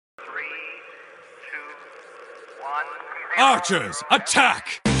Archers,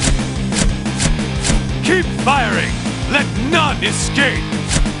 attack! Keep firing! Let none escape!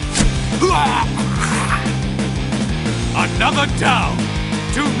 Another down!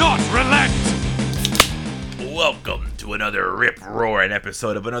 Do not relent! Welcome to another rip-roaring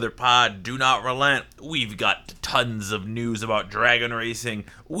episode of another pod, Do Not Relent. We've got tons of news about Dragon Racing.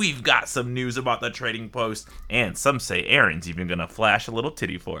 We've got some news about the Trading Post. And some say Aaron's even gonna flash a little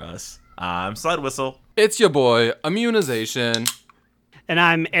titty for us. I'm Slide Whistle. It's your boy, Immunization. And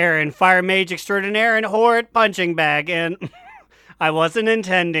I'm Aaron, Fire Mage Extraordinaire and Horrid Punching Bag. And I wasn't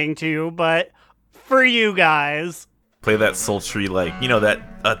intending to, but for you guys. Play that sultry,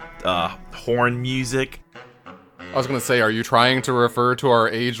 that horn music. I was gonna say, are you trying to refer to our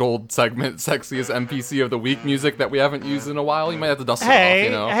age-old segment, Sexiest NPC of the Week music that we haven't used in a while? You might have to dust it off,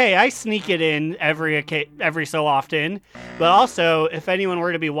 you know? Hey, I sneak it in every so often. But also, if anyone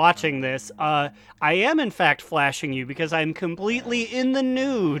were to be watching this, I am in fact flashing you because I'm completely in the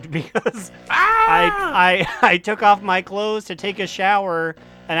nude because I took off my clothes to take a shower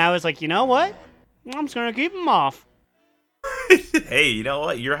and I was like, you know what? I'm just gonna keep them off. Hey, you know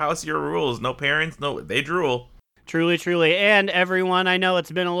what? Your house, your rules. No parents, they drool. Truly, truly. And everyone, I know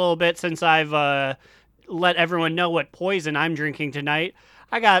it's been a little bit since I've let everyone know what poison I'm drinking tonight.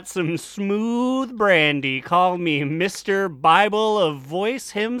 I got some smooth brandy. Call me Mr. Bible of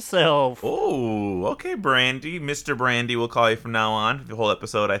Voice himself. Oh, okay, Brandy. Mr. Brandy, we'll call you from now on. The whole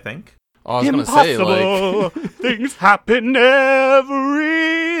episode, I think. I was gonna say, things happen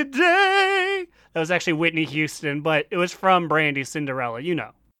every day. That was actually Whitney Houston, but it was from Brandy Cinderella, you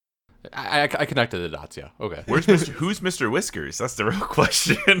know. I connected the dots, yeah. Okay. Who's Mr. Whiskers? That's the real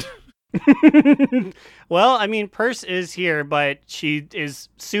question. Well, I mean, Purse is here, but she is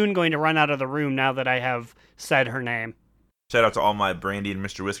soon going to run out of the room now that I have said her name. Shout out to all my Brandy and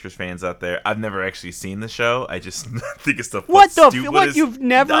Mr. Whiskers fans out there. I've never actually seen the show. I just think it's the What? stupidest... You've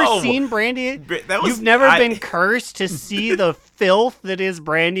never seen Brandy? You've never been cursed to see the filth that is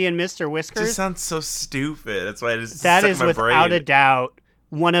Brandy and Mr. Whiskers? It just sounds so stupid. That's why I just That stuck is in my brain. without a doubt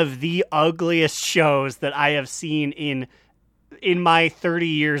one of the ugliest shows that I have seen in my 30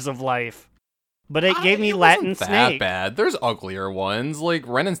 years of life. But it gave me Latin Snake. Snake. That bad. There's uglier ones. Like,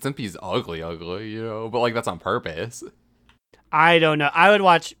 Ren and Stimpy's ugly, you know? But, like, that's on purpose. I don't know. I would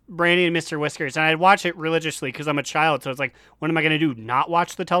watch Brandy and Mr. Whiskers, and I'd watch it religiously because I'm a child, so it's like, what am I going to do, not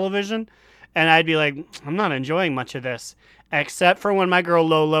watch the television? And I'd be like, I'm not enjoying much of this, except for when my girl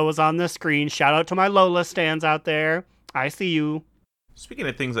Lola was on the screen. Shout out to my Lola stands out there. I see you. Speaking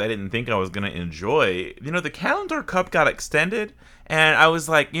of things I didn't think I was going to enjoy, the Calendar Cup got extended, and I was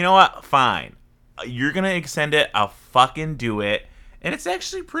like, you know what? Fine. You're going to extend it. I'll fucking do it. And it's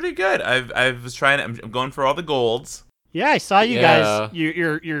actually pretty good. I'm going for all the golds. Yeah, I saw you guys.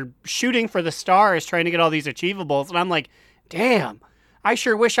 You're shooting for the stars, trying to get all these achievables, and I'm like, damn, I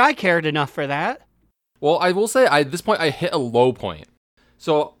sure wish I cared enough for that. Well, I will say, at this point, I hit a low point.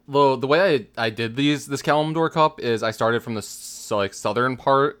 So the way I did this Kalimdor Cup is I started from the southern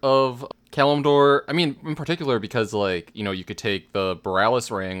part of Kalimdor. I mean, in particular because you could take the Borealis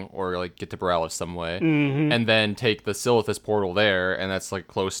ring or get to Borealis some way, and then take the Silithus portal there, and that's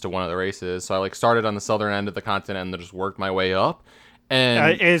close to one of the races. So I started on the southern end of the continent and then just worked my way up.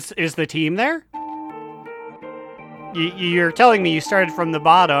 And is the team there? You're telling me you started from the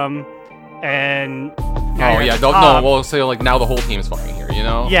bottom, and we'll say now the whole team's fucking here, you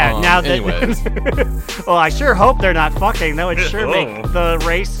know? Yeah, now that... Anyways. Well, I sure hope they're not fucking. That would sure make the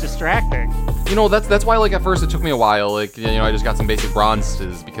race distracting. That's why, at first it took me a while. I just got some basic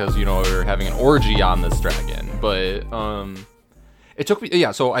bronzes because, we were having an orgy on this dragon. But, it took me... Yeah,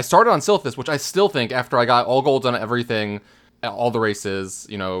 so I started on Silithus, which I still think, after I got all golds on everything, all the races,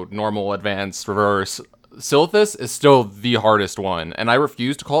 normal, advanced, reverse... Silithus is still the hardest one, and I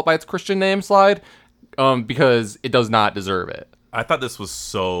refuse to call it by its Christian name, Slide, because it does not deserve it. I thought this was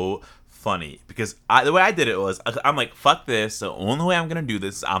so funny, because the way I did it was, I'm like, fuck this, the only way I'm going to do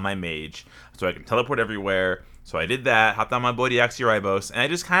this is on my mage, so I can teleport everywhere. So I did that, hopped on my boy Deoxyribos, and I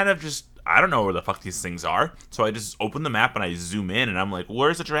just I don't know where the fuck these things are, so I just open the map and I zoom in, and I'm like,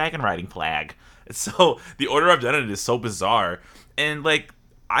 where's the dragon riding flag? So the order I've done it is so bizarre, and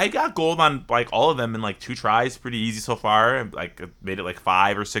I got gold on all of them in 2 tries, pretty easy so far. I made it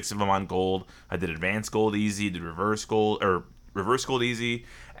 5 or 6 of them on gold. I did advanced gold easy, did reverse gold easy,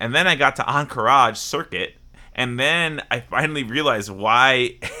 and then I got to Encourage Circuit, and then I finally realized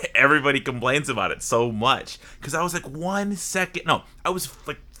why everybody complains about it so much. Because I was 1 second, no, I was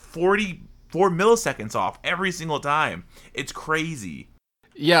 44 milliseconds off every single time. It's crazy.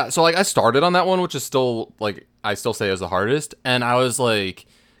 Yeah, so I started on that one, which is still I still say is the hardest, and I was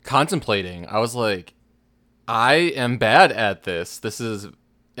contemplating. I was like, I am bad at this. This is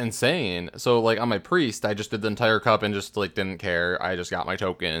insane. So like on my priest, I just did the entire cup and just like didn't care. I just got my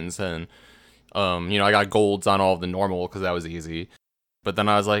tokens and I got golds on all of the normal because that was easy. But then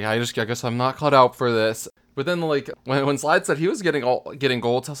I was like, I guess I'm not cut out for this. But then like when Slide said he was getting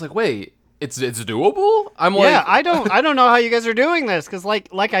golds, I was like, wait, it's doable? I'm like, yeah, I don't know how you guys are doing this because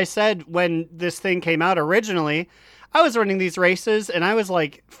like I said when this thing came out originally, I was running these races and I was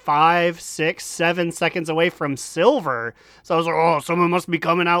like 5, 6, 7 seconds away from silver. So I was like, oh, someone must be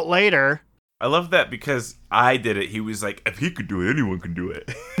coming out later. I love that because I did it. He was like, if he could do it, anyone can do it.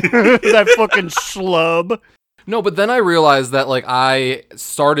 That fucking schlub. No, but then I realized that like I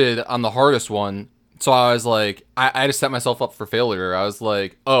started on the hardest one. So I was like, I just set myself up for failure. I was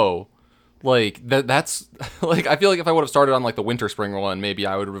like, oh, like that's like I feel like if I would have started on like the winter spring one, maybe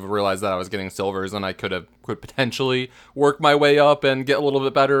I would have realized that I was getting silvers and I could potentially work my way up and get a little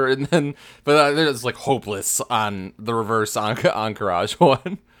bit better. And then, but it's like hopeless on the reverse on Encourage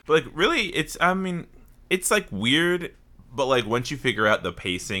one. But like really, it's like weird. But like once you figure out the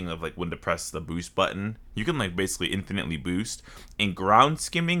pacing of like when to press the boost button, you can like basically infinitely boost. And ground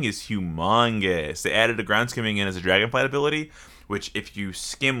skimming is humongous. They added a ground skimming in as a Dragonflight ability, which if you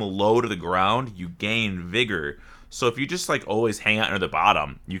skim low to the ground, you gain vigor. So if you just like always hang out near the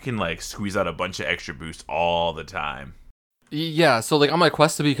bottom, you can like squeeze out a bunch of extra boost all the time. Yeah, so like on my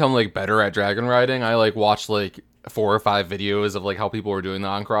quest to become like better at dragon riding, I like watched like 4 or 5 videos of like how people were doing the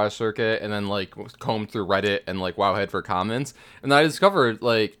Encourage circuit and then like combed through Reddit and like Wowhead for comments. And I discovered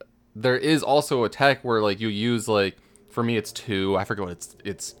like there is also a tech where like you use like, for me it's 2, I forget what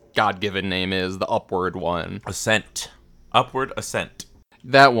its God-given name is, the upward one. Ascent. Upward ascent.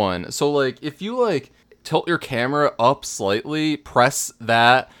 That one. So like if you like tilt your camera up slightly, press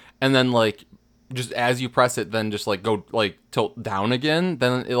that, and then like just as you press it, then just like go like tilt down again,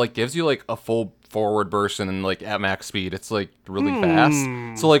 then it like gives you like a full forward burst and like at max speed. It's like really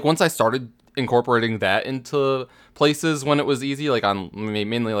fast. So like once I started incorporating that into places when it was easy, like on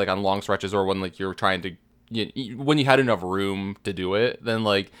mainly like on long stretches or when like you're trying to when you had enough room to do it, then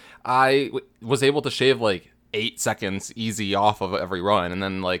like I was able to shave like 8 seconds easy off of every run, and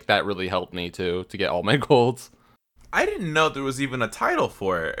then like that really helped me to get all my golds. I didn't know there was even a title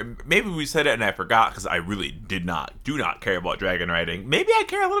for it. Maybe we said it and I forgot because I really do not care about dragon riding. Maybe I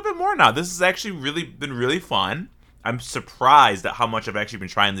care a little bit more now. This has actually been really fun. I'm surprised at how much I've actually been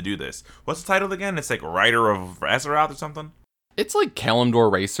trying to do this. What's the title again? It's like Rider of Azeroth or something? It's like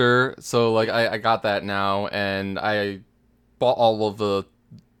Kalimdor Racer. So like I got that now, and I bought all of the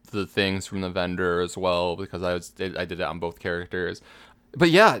things from the vendor as well because I did it on both characters. But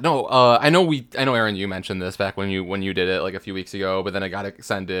yeah, no, I know Aaron, you mentioned this back when you did it like a few weeks ago, but then it got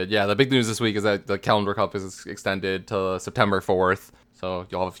extended. Yeah, the big news this week is that the Kalimdor Cup is extended to September 4th. So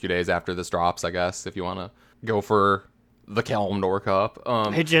you'll have a few days after this drops, I guess, if you want to go for the Kalimdor Cup.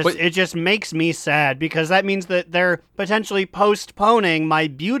 It just makes me sad because that means that they're potentially postponing my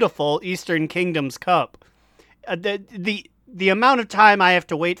beautiful Eastern Kingdoms Cup. The amount of time I have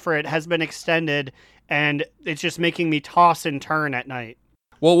to wait for it has been extended, and it's just making me toss and turn at night.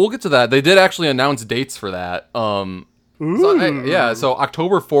 Well, we'll get to that. They did actually announce dates for that. So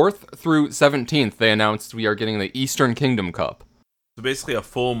October 4th through 17th, they announced we are getting the Eastern Kingdom Cup. So basically a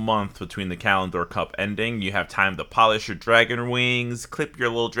full month between the Kalimdor Cup ending. You have time to polish your dragon wings, clip your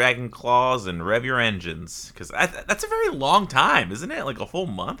little dragon claws, and rev your engines. Because that's a very long time, isn't it? Like a full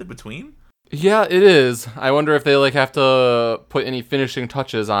month in between? Yeah, it is. I wonder if they like have to put any finishing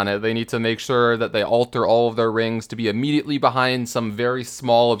touches on it. They need to make sure that they alter all of their rings to be immediately behind some very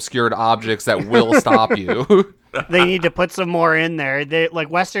small obscured objects that will stop you. They need to put some more in there. Like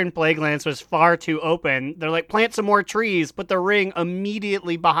Western Plaguelands was far too open. They're like, plant some more trees, put the ring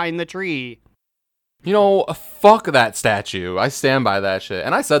immediately behind the tree. You know, fuck that statue. I stand by that shit.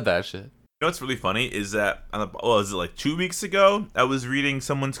 And I said that shit. You know what's really funny is that, is it like 2 weeks ago? I was reading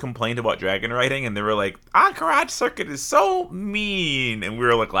someone's complaint about dragon riding, and they were like, Encourage Circuit is so mean, and we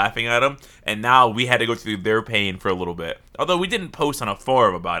were like laughing at them, and now we had to go through their pain for a little bit. Although we didn't post on a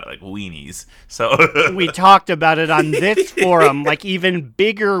forum about it, like weenies. So we talked about it on this forum, like even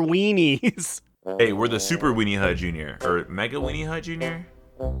bigger weenies. Hey, we're the Super Weenie Hut Junior, or Mega Weenie Hut Junior?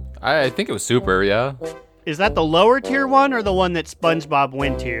 I think it was super, yeah. Is that the lower tier one or the one that SpongeBob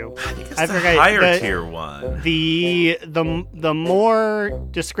went to? I think it's the higher tier one. The more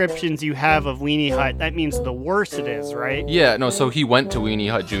descriptions you have of Weenie Hut, that means the worse it is, right? Yeah, no, so he went to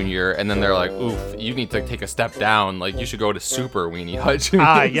Weenie Hut Jr., and then they're like, oof, you need to take a step down. Like, you should go to Super Weenie Hut Jr.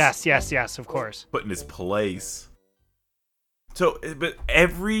 Ah, yes, of course. Put in his place. So,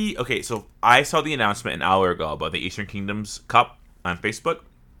 so I saw the announcement an hour ago about the Eastern Kingdoms Cup on Facebook.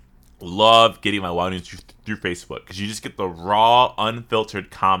 love getting my WoW news through Facebook because you just get the raw,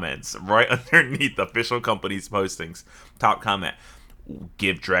 unfiltered comments right underneath the official company's postings. Top comment: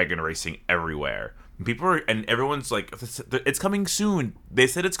 give Dragon Racing everywhere. And everyone's like, it's coming soon. They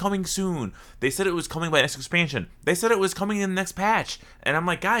said it's coming soon. They said it was coming by next expansion. They said it was coming in the next patch. And I'm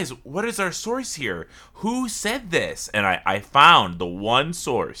like, guys, what is our source here? Who said this? And I found the one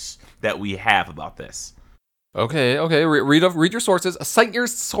source that we have about this. Okay. Read your sources. Cite your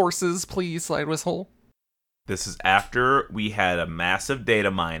sources, please, Slide Whistle. This is after we had a massive data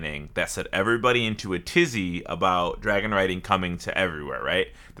mining that set everybody into a tizzy about dragon riding coming to everywhere, right?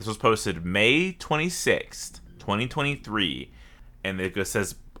 This was posted May 26th, 2023, and it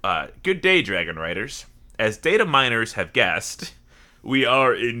says, good day, Dragon Riders. As data miners have guessed, we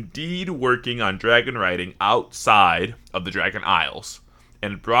are indeed working on dragon riding outside of the Dragon Isles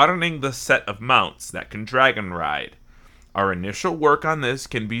and broadening the set of mounts that can dragon ride. Our initial work on this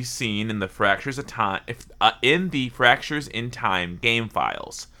can be seen in the Fractures in Time game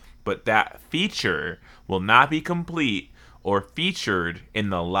files, but that feature will not be complete or featured in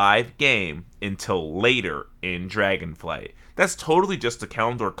the live game until later in Dragonflight. That's totally just the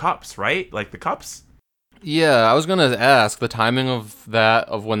Kalimdor Cups, right? Like the cups? Yeah, I was gonna ask the timing of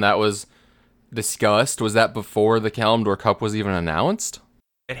when that was discussed. Was that before the Kalimdor Cup was even announced?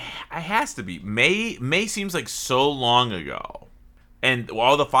 It has to be. May seems like so long ago, and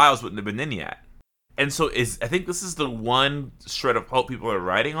all the files wouldn't have been in yet. And so I think this is the one shred of hope people are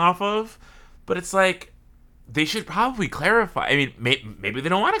riding off of, but it's like they should probably clarify. I mean, maybe they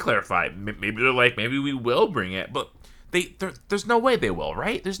don't want to clarify. Maybe they're like, maybe we will bring it, but there's no way they will,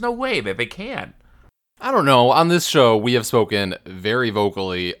 right? There's no way that they can. I don't know. On this show, we have spoken very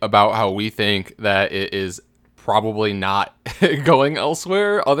vocally about how we think that it is probably not going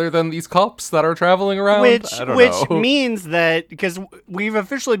elsewhere other than these cups that are traveling around. Which means that, because we've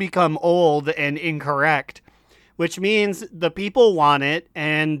officially become old and incorrect, which means the people want it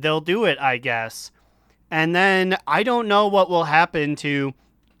and they'll do it, I guess. And then I don't know what will happen to...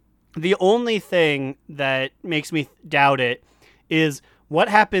 The only thing that makes me doubt it is what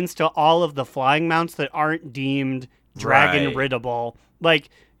happens to all of the flying mounts that aren't deemed dragon riddable. Like,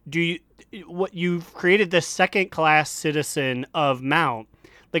 you've created this second class citizen of mount,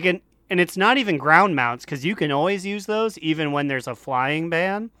 like, and it's not even ground mounts, because you can always use those even when there's a flying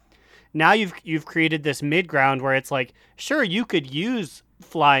ban. Now you've created this mid ground where it's like, sure, you could use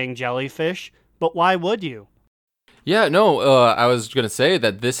flying jellyfish, but why would you? Yeah, no, I was going to say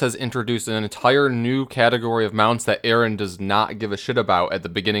that this has introduced an entire new category of mounts that Aaron does not give a shit about at the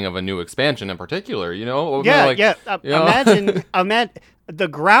beginning of a new expansion in particular, you know? Imagine the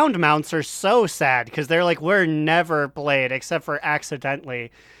ground mounts are so sad because they're like, we're never played except for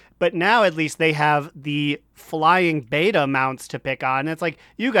accidentally. But now at least they have the flying beta mounts to pick on. It's like,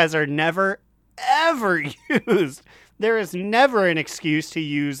 you guys are never, ever used. There is never an excuse to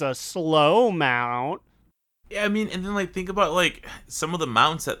use a slow mount. Yeah, I mean, and then, like, think about, like, some of the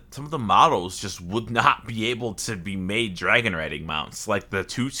models just would not be able to be made dragon riding mounts. Like, the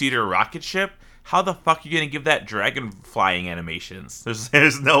 2-seater rocket ship, how the fuck are you gonna give that dragon flying animations?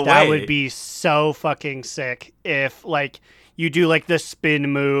 There's no way. That would be so fucking sick if, like, you do, like, the spin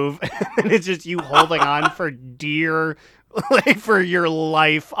move, and it's just you holding on for dear, like, for your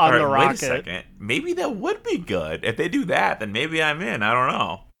life on the rocket. Wait a second. Maybe that would be good. If they do that, then maybe I'm in. I don't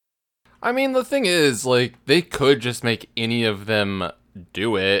know. I mean, the thing is, like, they could just make any of them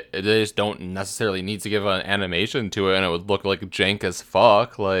do it. They just don't necessarily need to give an animation to it, and it would look like jank as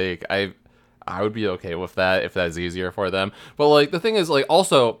fuck. Like, I would be okay with that if that's easier for them. But, like, the thing is, like,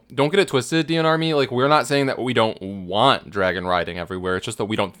 also, don't get it twisted, DN Army. Like, we're not saying that we don't want dragon riding everywhere. It's just that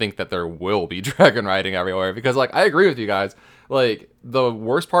we don't think that there will be dragon riding everywhere. Because, like, I agree with you guys. Like, the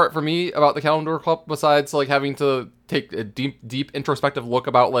worst part for me about the Kalimdor Cup, besides, like, having to take a deep introspective look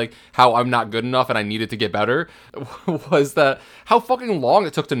about, like, how I'm not good enough and I needed to get better, was that how fucking long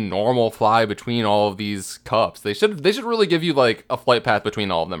it took to normal fly between all of these cups. They should really give you, like, a flight path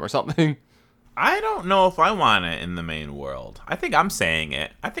between all of them or something. I don't know if I want it in the main world. I think I'm saying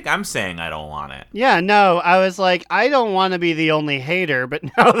it. I think I'm saying I don't want it. Yeah, no, I was like, I don't want to be the only hater, but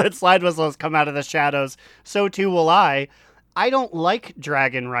now that Slide Whistle has come out of the shadows, so too will I. I don't like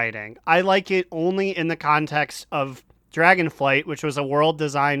dragon riding. I like it only in the context of Dragonflight, which was a world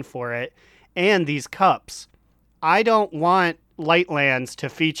designed for it, and these cups. I don't want Lightlands to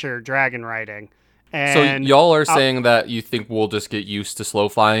feature dragon riding. And so y'all are saying that you think we'll just get used to slow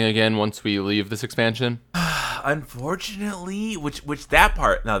flying again once we leave this expansion? Unfortunately, which that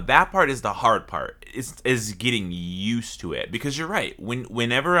part is the hard part. Is getting used to it, because you're right.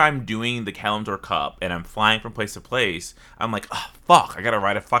 Whenever I'm doing the Kalimdor Cup and I'm flying from place to place, I'm like, oh fuck, I gotta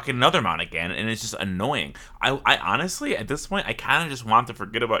ride a fucking another mount again, and it's just annoying. I honestly at this point I kind of just want to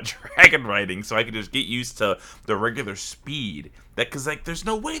forget about dragon riding so I can just get used to the regular speed. Because like there's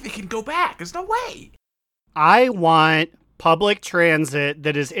no way they can go back. There's no way. I want public transit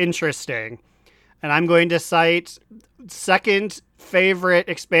that is interesting. And I'm going to cite second favorite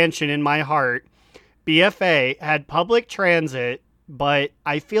expansion in my heart. BFA had public transit, but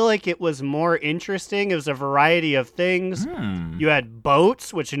I feel like it was more interesting. It was a variety of things. You had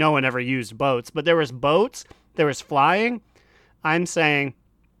boats, which no one ever used boats, but there was boats, there was flying. I'm saying,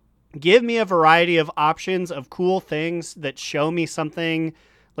 give me a variety of options of cool things that show me something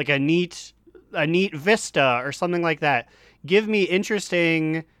like a neat vista or something like that. Give me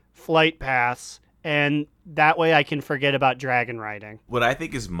interesting flight paths. And that way I can forget about dragon riding. What I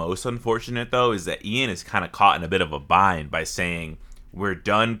think is most unfortunate, though, is that Ian is kind of caught in a bit of a bind by saying, we're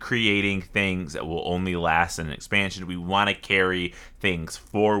done creating things that will only last in an expansion. We want to carry things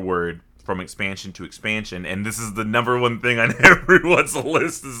forward from expansion to expansion. And this is the number one thing on everyone's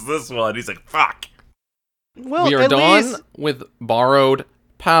list is this one. He's like, fuck. Well, We are done with borrowed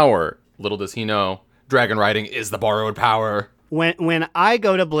power. Little does he know, dragon riding is the borrowed power. When I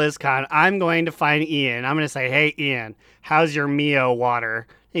go to BlizzCon, I'm going to find Ian. I'm going to say, hey, Ian, how's your Mio water?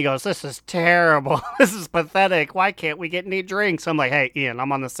 He goes, this is terrible. This is pathetic. Why can't we get any drinks? I'm like, hey, Ian,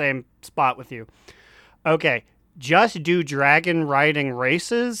 I'm on the same spot with you. Okay, just do dragon riding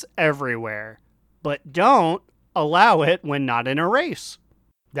races everywhere, but don't allow it when not in a race.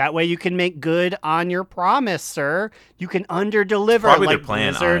 That way you can make good on your promise, sir. You can under-deliver Probably like their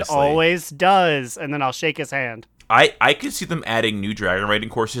plan, Blizzard honestly. always does. And then I'll shake his hand. I could see them adding new dragon riding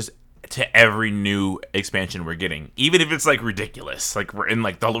courses to every new expansion we're getting, even if it's like ridiculous. Like we're in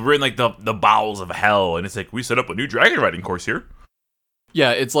the bowels of hell, and it's like we set up a new dragon riding course here.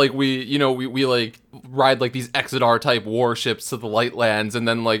 Yeah, it's like we like ride like these Exodar type warships to the Lightlands, and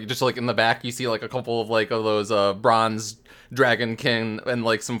then like just like in the back you see like a couple of like of those bronze dragon king and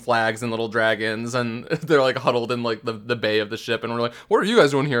like some flags and little dragons, and they're like huddled in like the bay of the ship, and we're like, what are you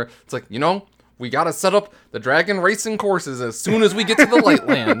guys doing here? It's like, we gotta set up the dragon racing courses as soon as we get to the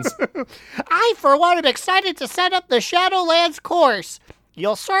Lightlands. I, for one, am excited to set up the Shadowlands course.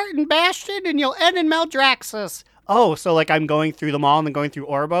 You'll start in Bastion and you'll end in Maldraxxus. Oh, so like I'm going through them all and then going through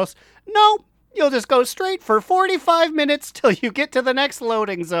Oribos? No, you'll just go straight for 45 minutes till you get to the next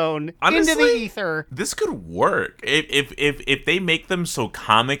loading zone. Honestly, into the ether. This could work if they make them so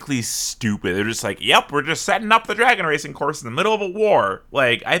comically stupid. They're just like, yep, we're just setting up the dragon racing course in the middle of a war.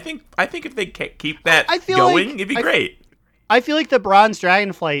 Like, I think if they keep that going, it'd be great. I feel like the Bronze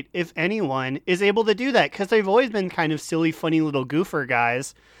Dragonflight, if anyone, is able to do that because they've always been kind of silly, funny little goofer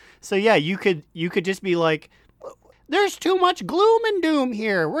guys. So yeah, you could just be like, there's too much gloom and doom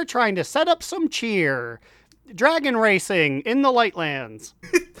here. We're trying to set up some cheer. Dragon racing in the Lightlands.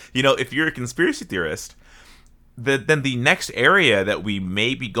 If you're a conspiracy theorist, then the next area that we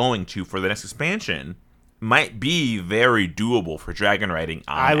may be going to for the next expansion might be very doable for dragon riding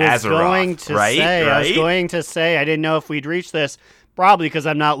on Azeroth. I was going to say, I didn't know if we'd reach this, probably because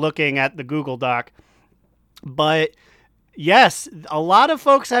I'm not looking at the Google Doc. But yes, a lot of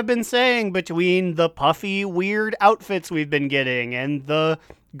folks have been saying between the puffy, weird outfits we've been getting and the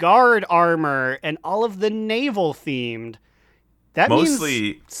guard armor and all of the naval themed, that mostly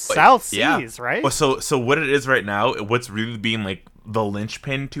means South Seas, right? Well, so what it is right now, what's really being like the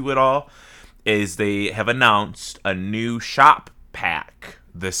linchpin to it all, is they have announced a new shop pack,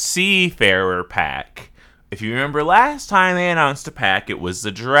 the Seafarer pack. If you remember last time they announced a pack, it was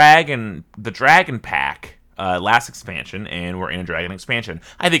the Dragon pack. Last expansion, and we're in a dragon expansion.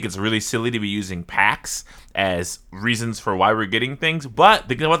 I think it's really silly to be using packs as reasons for why we're getting things, but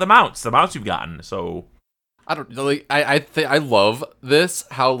thinking about the mounts we've gotten. So I don't like. I love this.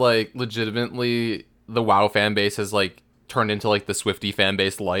 How like legitimately the WoW fan base has like turned into like the Swiftie fan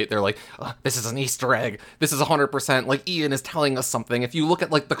base light. They're like, this is an Easter egg. This is 100% like Ian is telling us something. If you look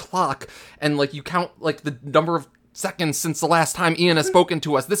at like the clock and like you count like the number of seconds since the last time Ian has spoken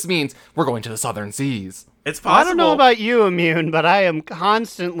to us, this means we're going to the Southern Seas. It's possible. I don't know about you, Immune, but I am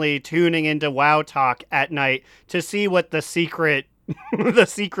constantly tuning into WoW Talk at night to see what the secret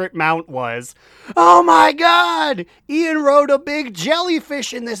mount was. Oh my god! Ian rode a big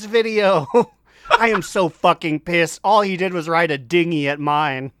jellyfish in this video. I am so fucking pissed. All he did was ride a dinghy at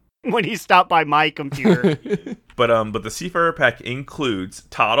mine when he stopped by my computer. But the Seafarer pack includes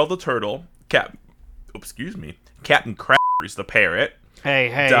Toddle the turtle, Captain Crabbers the parrot. Hey,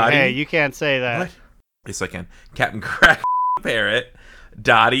 Dottie. you can't say that. What? Yes, I can. Captain Crack Parrot,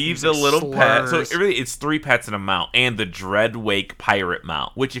 Dottie the little pet. So slurs. really, it's 3 pets in a mount, and the Dreadwake pirate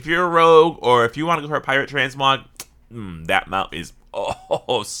mount. Which, if you're a rogue or if you want to go for a pirate transmog, that mount is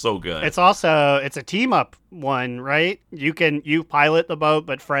so good. It's a team up one, right? You pilot the boat,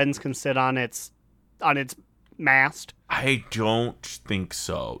 but friends can sit on its mast. I don't think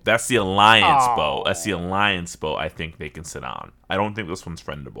so. That's the Alliance Oh. boat. That's the Alliance boat. I think they can sit on. I don't think this one's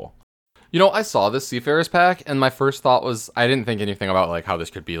friendable. You know, I saw this Seafarers pack, and my first thought was I didn't think anything about like how this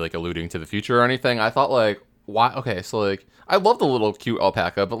could be like alluding to the future or anything. I thought like, why? Okay, so like I love the little cute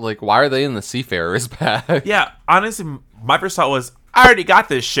alpaca, but like, why are they in the Seafarers pack? Yeah, honestly, my first thought was, I already got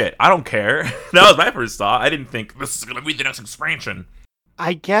this shit. I don't care. That was my first thought. I didn't think this is gonna be the next expansion.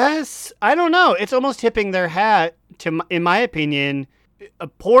 I guess I don't know. It's almost tipping their hat in my opinion,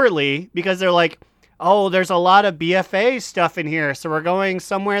 poorly because they're like, oh, there's a lot of BFA stuff in here, so we're going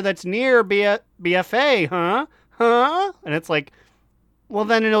somewhere that's near BFA, huh? And it's like, well,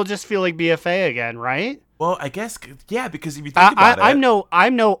 then it'll just feel like BFA again, right? Well, I guess, yeah, because if you think about it...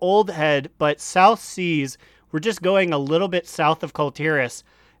 I'm no old head, but South Seas, we're just going a little bit south of Kultiris.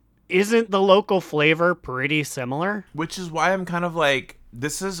 Isn't the local flavor pretty similar? Which is why I'm kind of like,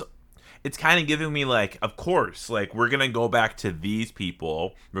 it's kind of giving me like, of course, like we're going to go back to these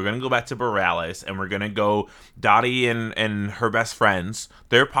people. We're going to go back to Borealis and we're going to go Dottie and her best friends.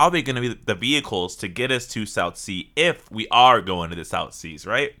 They're probably going to be the vehicles to get us to South Sea if we are going to the South Seas,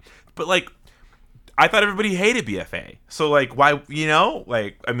 right? But like, I thought everybody hated BFA. So like, why,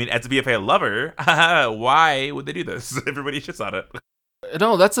 like, I mean, as a BFA lover, why would they do this? Everybody shits on it.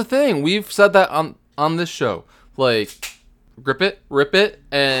 No, that's the thing. We've said that on this show. Like, rip it,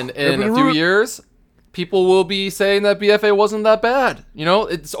 and in a few years, people will be saying that BFA wasn't that bad.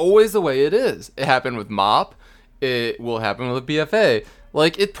 It's always the way it is. It happened with MOP. It will happen with BFA.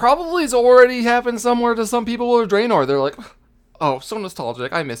 Like, it probably has already happened somewhere to some people with Draenor. They're like, oh, so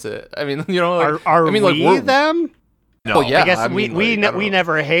nostalgic. I miss it. I mean, like, are I mean, we like, them? No, well, yeah. I guess I mean, we like, I don't know.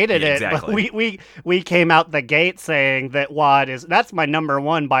 never hated Yeah, it, exactly. but we came out the gate saying that WAD that's my number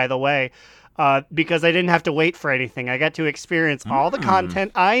one, by the way, because I didn't have to wait for anything. I got to experience all the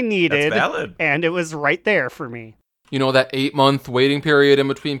content I needed, That's valid. and it was right there for me. That 8-month waiting period in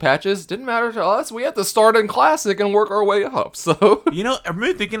between patches didn't matter to us. We had to start in Classic and work our way up. So I'm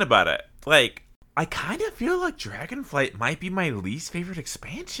really thinking about it. Like, I kind of feel like Dragonflight might be my least favorite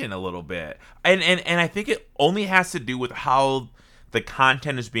expansion a little bit. And I think it only has to do with how the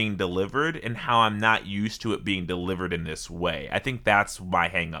content is being delivered and how I'm not used to it being delivered in this way. I think that's my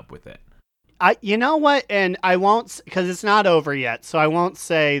hang up with it. You know what? And I won't, because it's not over yet, so I won't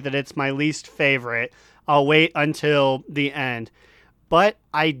say that it's my least favorite. I'll wait until the end. But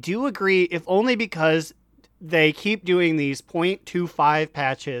I do agree, if only because they keep doing these 0.25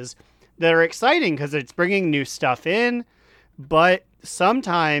 patches that are exciting because it's bringing new stuff in, but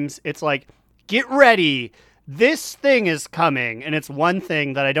sometimes it's like, get ready, this thing is coming, and it's one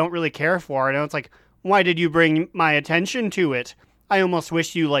thing that I don't really care for, and it's like, why did you bring my attention to it? I almost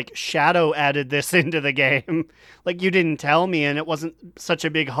wish you, like, shadow added this into the game. Like, you didn't tell me, and it wasn't such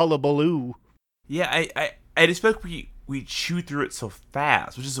a big hullabaloo. Yeah, I just feel like we chew through it so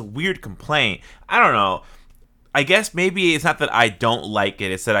fast, which is a weird complaint. I don't know. I guess maybe it's not that I don't like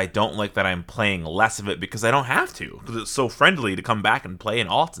it, it's that I don't like that I'm playing less of it because I don't have to. Because it's so friendly to come back and play in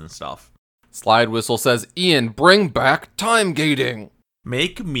alts and stuff. Slide Whistle says, Ian, bring back time gating.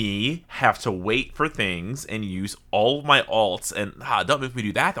 Make me have to wait for things and use all of my alts, and don't make me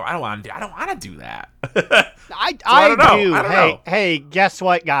do that though. I don't want to do that. I don't know. do. I don't know. Hey, guess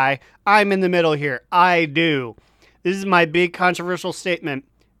what, guy? I'm in the middle here. I do. This is my big controversial statement.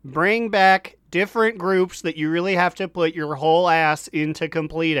 Bring back different groups that you really have to put your whole ass into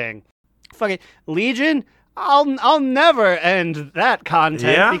completing. Fucking Legion, I'll never end that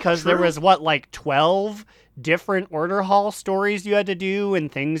content because there true. was 12 different Order Hall stories you had to do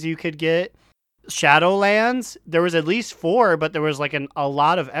and things you could get. Shadowlands, there was at least 4, but there was a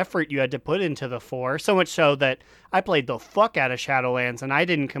lot of effort you had to put into the 4, so much so that I played the fuck out of Shadowlands and I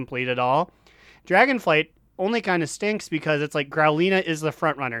didn't complete it all. Dragonflight only kind of stinks because it's like Growlina is the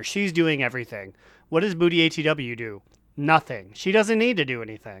front runner. She's doing everything. What does Booty ATW do? Nothing. She doesn't need to do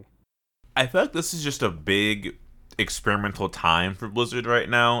anything. I feel like this is just a big experimental time for Blizzard right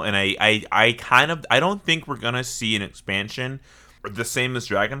now, and I don't think we're gonna see an expansion the same as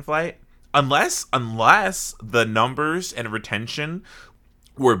Dragonflight unless the numbers and retention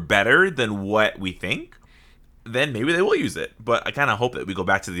were better than what we think. Then maybe they will use it, but I kind of hope that we go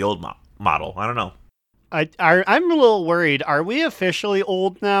back to the old model. I don't know. I'm a little worried. Are we officially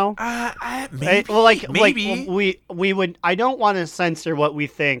old now? Maybe. Maybe maybe. we would. I don't want to censor what we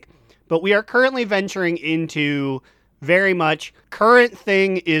think, but we are currently venturing into very much current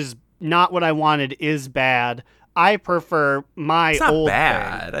thing is not what I wanted, is bad. I prefer my It's not old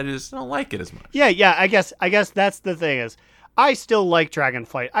bad. thing. I just don't like it as much. Yeah, I guess that's the thing is I still like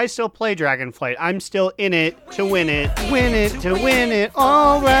Dragonflight. I still play Dragonflight. I'm still in it to win it to win it.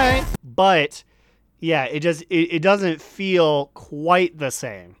 All right. But yeah, it doesn't feel quite the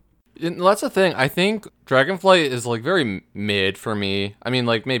same. And that's the thing. I think Dragonflight is like very mid for me. I mean,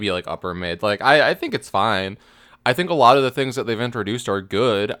 like maybe like upper mid. Like I think it's fine. I think a lot of the things that they've introduced are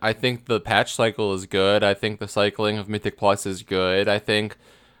good. I think the patch cycle is good. I think the cycling of Mythic Plus is good. I think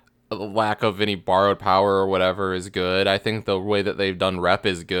the lack of any borrowed power or whatever is good. I think the way that they've done rep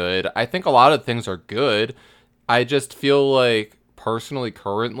is good. I think a lot of things are good. I just feel like personally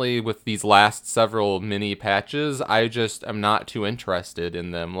currently with these last several mini patches, I just am not too interested in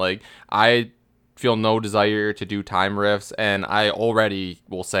them. Like I feel no desire to do time rifts, and I already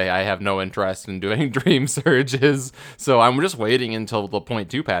will say I have no interest in doing dream surges, so I'm just waiting until the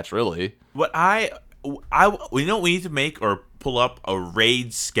 0.2 patch really. What I we need to make or pull up a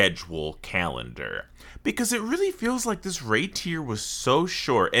raid schedule calendar, because it really feels like this raid tier was so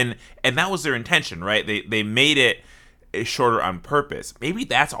short, and that was their intention, right? They made it shorter on purpose. Maybe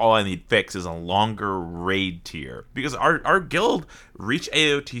that's all I need fixed is a longer raid tier, because our guild reached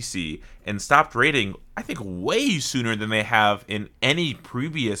AOTC and stopped raiding, I think, way sooner than they have in any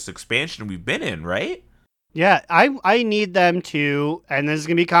previous expansion we've been in, right? Yeah, I need them to, and this is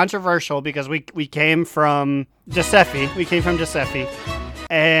going to be controversial because we came from Giuseppe. We came from Giuseppe,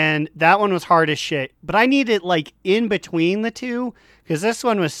 and that one was hard as shit. But I need it, like, in between the two, because this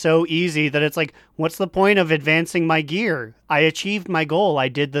one was so easy that it's like, what's the point of advancing my gear? I achieved my goal. I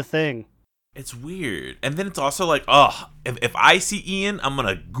did the thing. It's weird. And then it's also like, oh, if I see Ian, I'm going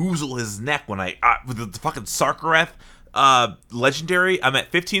to goozle his neck when with the fucking Sarkareth legendary. I'm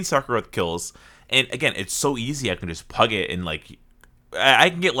at 15 Sarkareth kills. And again, it's so easy. I can just pug it and like, I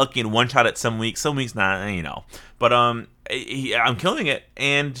can get lucky in one shot at some weeks not, you know. But I'm killing it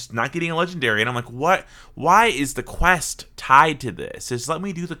and just not getting a legendary. And I'm like, what? Why is the quest tied to this? Just let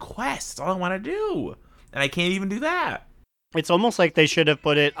me do the quest. That's all I want to do. And I can't even do that. It's almost like they should have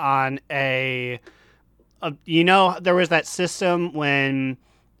put it on a you know, there was that system when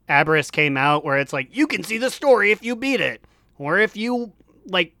Aberrus came out where it's like, you can see the story if you beat it. Or if you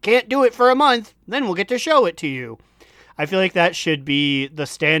like can't do it for a month, then we'll get to show it to you. I feel like that should be the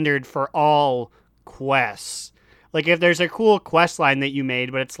standard for all quests. Like if there's a cool quest line that you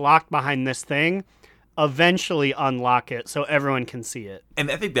made, but it's locked behind this thing, eventually unlock it so everyone can see it. And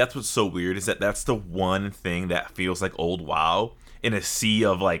I think that's what's so weird is that that's the one thing that feels like old WoW in a sea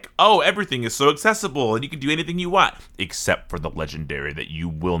of like, oh, everything is so accessible and you can do anything you want except for the legendary that you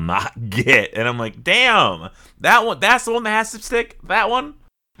will not get. And I'm like, damn, that's the one that has to stick. That one.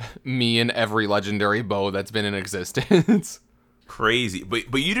 Me and every legendary bow that's been in existence. Crazy.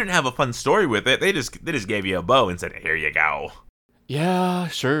 But you didn't have a fun story with it. They just gave you a bow and said, here you go. Yeah,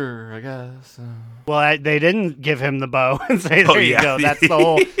 sure, I guess. Well, they didn't give him the bow and say, there you yeah. go. That's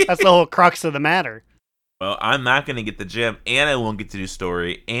the whole crux of the matter. Well, I'm not going to get the gem, and I won't get to do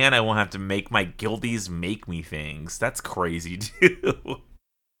story, and I won't have to make my guildies make me things. That's crazy, too.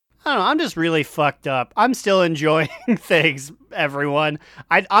 I don't know. I'm just really fucked up. I'm still enjoying things, everyone.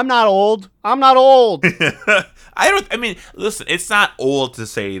 I'm not old. I'm not old. I mean, listen, it's not old to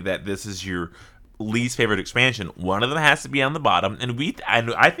say that this is your least favorite expansion. One of them has to be on the bottom, and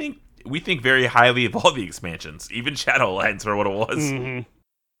I think we think very highly of all the expansions, even Shadowlands for what it was. Mm-hmm.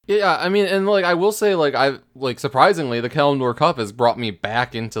 Yeah, I mean, and like I will say, like surprisingly, the Kalimdor Cup has brought me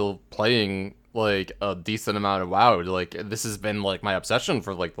back into playing like a decent amount of WoW. Like this has been like my obsession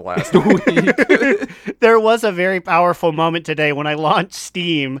for like the last week. There was a very powerful moment today when I launched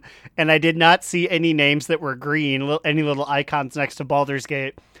Steam and I did not see any names that were green, any little icons next to Baldur's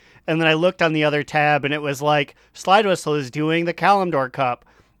Gate. And then I looked on the other tab and it was like Slide Whistle is doing the Kalimdor Cup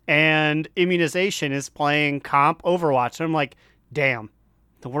and Immunization is playing comp Overwatch. And I'm like, damn.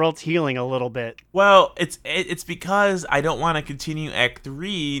 The world's healing a little bit. Well, it's because I don't want to continue Act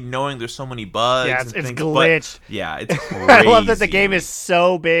 3 knowing there's so many bugs. Yeah, and it's things, glitched. Yeah, it's crazy. I love that the game is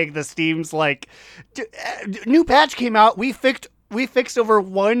so big. The Steam's like, new patch came out. We fixed over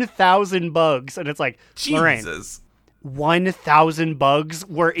 1,000 bugs, and it's like, Lorraine, Jesus. 1,000 bugs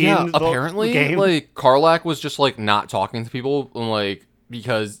were in the apparently, game. like Karlach was just like not talking to people, like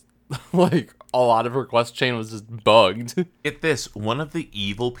because like a lot of her quest chain was just bugged. Get this, one of the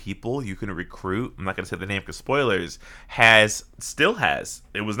evil people you can recruit, I'm not going to say the name because spoilers, still has,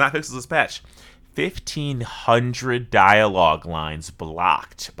 it was not fixed with this patch, 1,500 dialogue lines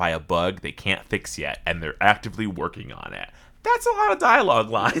blocked by a bug they can't fix yet, and they're actively working on it. That's a lot of dialogue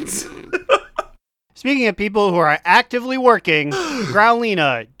lines. Speaking of people who are actively working,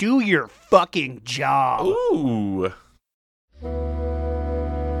 Growlina, do your fucking job. Ooh.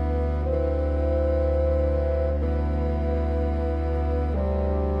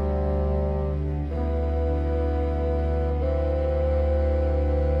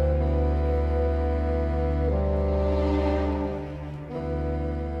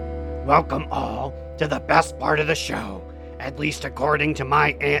 Welcome all to the best part of the show, at least according to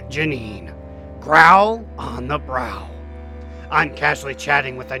my Aunt Janine. Growl on the brow. I'm casually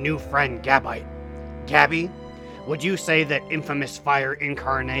chatting with a new friend, Gabite. Gabby, would you say that infamous fire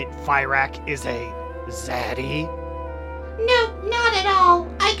incarnate Fyrak is a zaddy? No, not at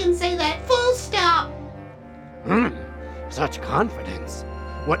all. I can say that full stop. Such confidence.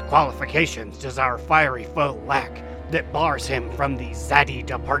 What qualifications does our fiery foe lack that bars him from the zaddy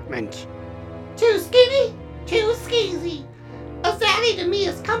department? Too skinny, too skeezy. A zaddy to me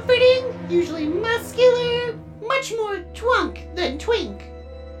is comforting, usually muscular, much more twunk than twink.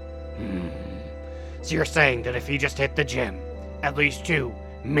 So you're saying that if he just hit the gym at least 2,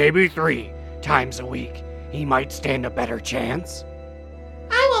 maybe 3 times a week, he might stand a better chance?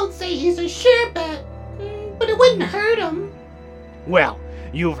 I won't say he's a sure bet, but it wouldn't hurt him. Well,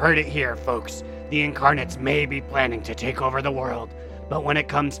 you've heard it here, folks. The Incarnates may be planning to take over the world, but when it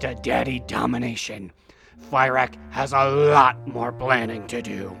comes to daddy domination, Fyrak has a lot more planning to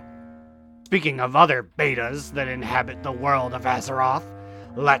do. Speaking of other betas that inhabit the world of Azeroth,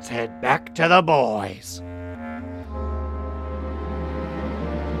 let's head back to the boys.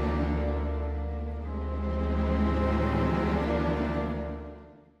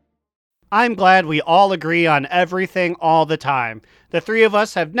 I'm glad we all agree on everything all the time. The 3 of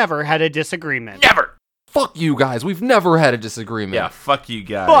us have never had a disagreement. Never. Fuck you guys. We've never had a disagreement. Yeah, fuck you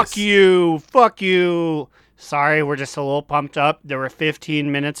guys. Fuck you! Fuck you! Sorry, we're just a little pumped up. There were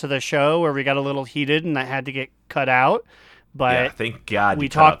 15 minutes of the show where we got a little heated and that had to get cut out. But Yeah, thank God we you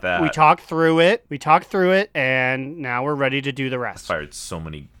cut out talked that. we talked through it. We talked through it, and now we're ready to do the rest. Fired so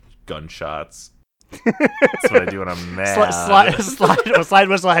many gunshots. That's what I do when I'm mad. Slide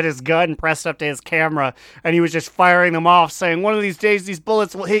Whistle had his gun pressed up to his camera, and he was just firing them off, saying, "One of these days, these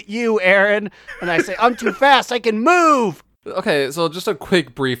bullets will hit you, Aaron." And I say, "I'm too fast. I can move." Okay, so just a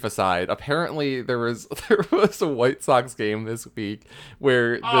quick brief aside. Apparently, there was a White Sox game this week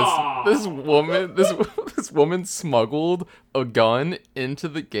where this woman smuggled a gun into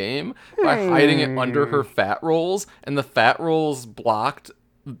the game by hiding it under her fat rolls, and the fat rolls blocked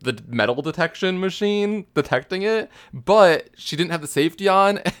the metal detection machine detecting it, but she didn't have the safety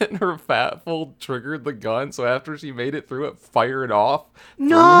on, and her fat fold triggered the gun. So after she made it through, it fired off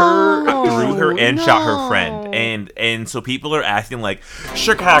threw her and shot her friend, and so people are acting like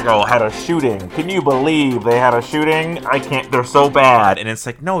Chicago had a shooting. Can you believe they had a shooting? I can't. They're so bad. And it's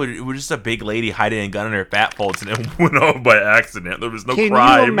like, no, it was just a big lady hiding a gun in her fat folds, and it went off by accident. There was no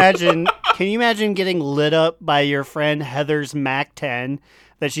crime. Can you imagine getting lit up by your friend Heather's Mac 10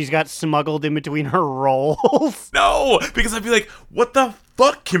 that she's got smuggled in between her rolls? No, because I'd be like, what the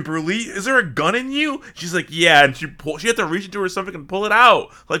fuck, Kimberly? Is there a gun in you? She's like, yeah, and she had to reach into her stomach and pull it out.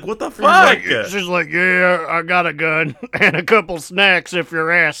 Like, what the fuck? She's like, yeah, I got a gun and a couple snacks if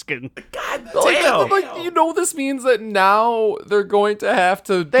you're asking. God damn. This means that now they're going to have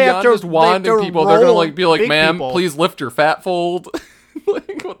to, They have beyond to- just wanding they have to people, they're roll going to be like, big ma'am, people." please lift your fat fold.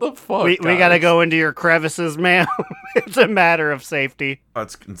 Like, what the fuck? We gotta go into your crevices, ma'am. It's a matter of safety.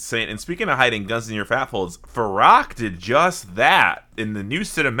 That's insane. And speaking of hiding guns in your fat folds, Fyrakk did just that in the new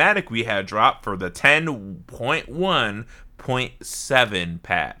cinematic we had dropped for the 10.1.7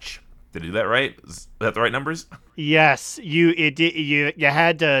 patch. Did I do that right? Is that the right numbers? Yes, you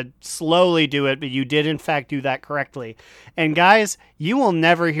had to slowly do it, but you did in fact do that correctly. And guys, you will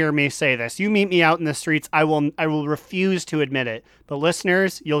never hear me say this. You meet me out in the streets, I will refuse to admit it. But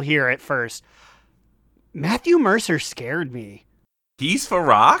listeners, you'll hear it first. Matthew Mercer scared me. He's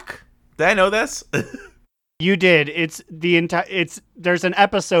Fyrakk? Did I know this? You did. There's an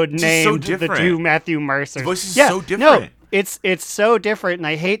episode It's just so named The different. Two Matthew Mercers. His voice is Yeah, so different. No, it's so different, and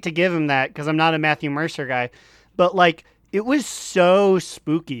I hate to give him that because I'm not a Matthew Mercer guy. But like, it was so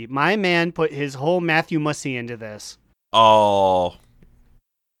spooky. My man put his whole Matthew Mussy into this. Oh. I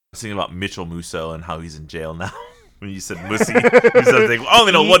was thinking about Mitchell Musso and how he's in jail now. When you said Mussy, I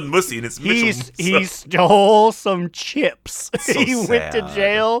only know one Mussy, and it's Mitchell Musso. He stole some chips. So he went to sad.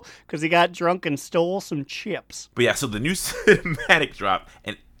 jail because he got drunk and stole some chips. But yeah, so the new cinematic dropped,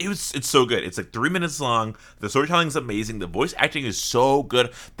 and it's so good. It's like 3 minutes long. The storytelling is amazing. The voice acting is so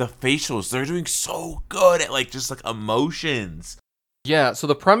good. The facials, they're doing so good at like just like emotions. Yeah, so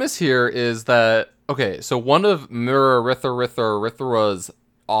the premise here is that, Okay, so one of Murithara's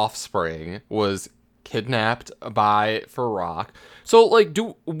offspring was kidnapped by Farak. So, like,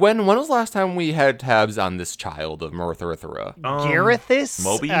 when was the last time we had tabs on this child of Murithara? Garethus,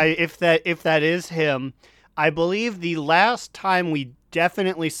 Moby? if that is him, I believe the last time we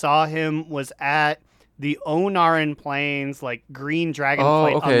definitely saw him was at the Onaran Plains, like Green Dragon. Oh,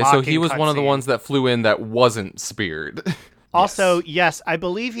 okay, so he unlocking was one of the cutscene. ones that flew in that wasn't speared. Also, yes, I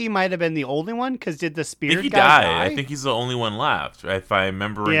believe he might have been the only one, because did the I spear think he guy died. die? I think he's the only one left, if I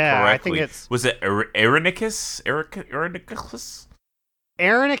remember Yeah, I correctly. think it's- Was it Erinicus? Erinicus?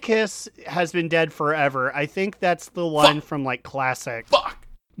 Aaronicus has been dead forever. I think that's the one from, like, Classic. Fuck!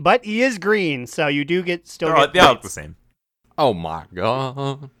 But he is green, so you do still They all get look the points. same. Oh my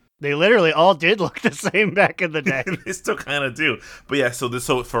god. They literally all did look the same back in the day. They still kind of do. But yeah, so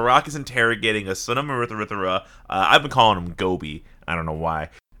Farak is interrogating a son of Murithara. I've been calling him Gobi. I don't know why.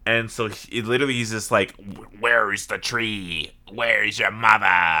 And so he's just like, where is the tree? Where is your mother?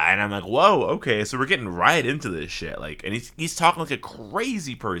 And I'm like, whoa, okay. So we're getting right into this shit. Like, and he's talking like a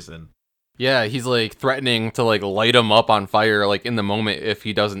crazy person. Yeah, he's like threatening to like light him up on fire like in the moment if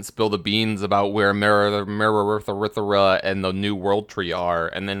he doesn't spill the beans about where Murithara and the New World Tree are.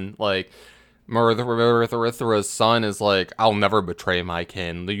 And then like Murithara's son is like, I'll never betray my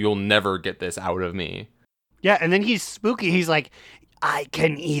kin. You'll never get this out of me. Yeah, and then he's spooky. He's like, I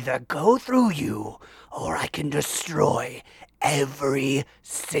can either go through you or I can destroy every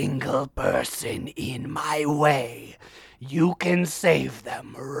single person in my way. You can save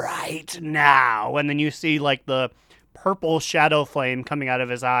them right now. And then you see like the purple shadow flame coming out of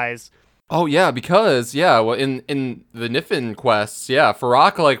his eyes. Oh yeah, because well in the Niffin quests,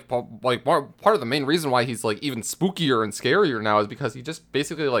 Farak like part of the main reason why he's like even spookier and scarier now is because he just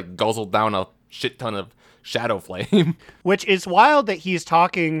basically like guzzled down a shit ton of shadow flame. Which is wild that he's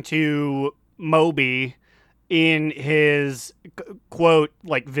talking to Moby in his quote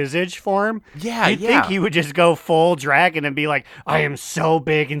like visage form. Yeah, You'd think he would just go full dragon and be like, I am so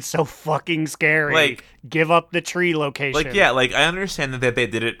big and so fucking scary. Like, give up the tree location. Like, yeah, like, I understand that they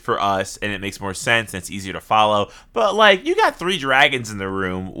did it for us, and it makes more sense, and it's easier to follow, but, like, you got 3 dragons in the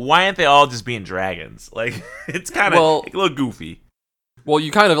room, why aren't they all just being dragons? Like, it's kind of like, a little goofy. Well,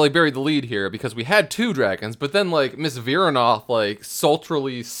 you kind of like buried the lead here because we had 2 dragons, but then like Miss Viranoth like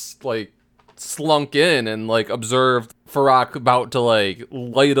sultrily like slunk in and like observed Farak about to like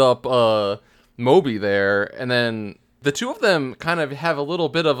light up Moby there, and then the 2 of them kind of have a little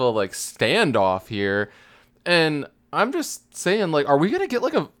bit of a like standoff here, and I'm just saying, like, are we gonna get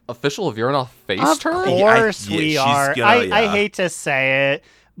like a official Viranoth face turn? Of course we she's are. I hate to say it,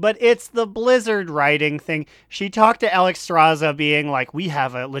 but it's the Blizzard writing thing. She talked to Alexstrasza being like, we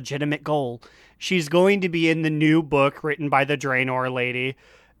have a legitimate goal. She's going to be in the new book written by the Draenor lady.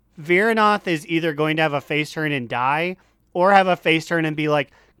 Viranoth is either going to have a face turn and die, or have a face turn and be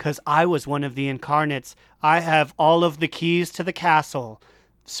like, because I was one of the incarnates. I have all of the keys to the castle.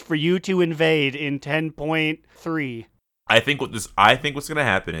 It's for you to invade in 10.3. I think what's gonna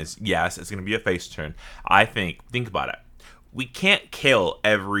happen is, yes, it's gonna be a face turn. Think about it. We can't kill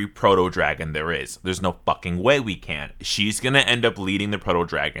every proto-dragon there is. There's no fucking way we can. She's gonna end up leading the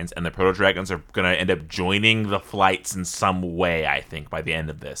proto-dragons, and the proto-dragons are gonna end up joining the flights in some way, I think, by the end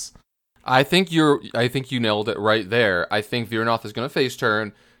of this. I think you nailed it right there. I think Viranoth is going to face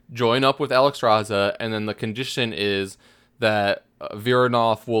turn, join up with Alexstrasza, and then the condition is that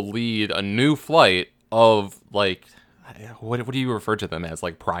Viranoth will lead a new flight of like what do you refer to them as,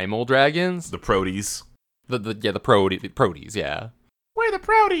 like primal dragons? The proties. The proties, yeah. We're the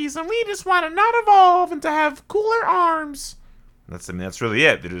proties, and we just want to not evolve and to have cooler arms. That's really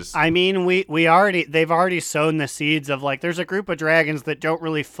it. They're just... I mean, they've already sown the seeds of like, there's a group of dragons that don't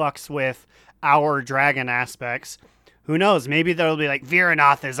really fucks with our dragon aspects. Who knows? Maybe they'll be like,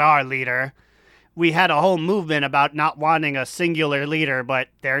 Viranoth is our leader. We had a whole movement about not wanting a singular leader, but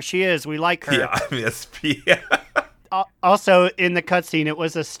there she is. We like her. Yeah, I mean, Also, in the cutscene, it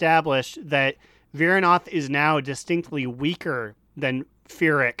was established that Viranoth is now distinctly weaker than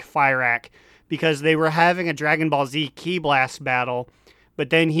Fyrakk, because they were having a Dragon Ball Z Ki Blast battle, but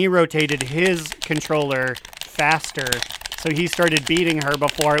then he rotated his controller faster, so he started beating her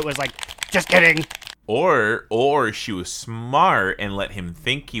before it was like, just kidding. Or she was smart and let him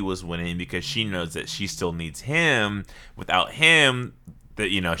think he was winning because she knows that she still needs him. Without him, that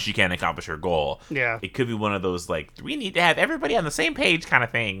she can't accomplish her goal. Yeah. It could be one of those like, we need to have everybody on the same page kind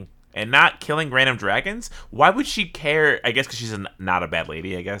of thing. And not killing random dragons? Why would she care? I guess because she's not a bad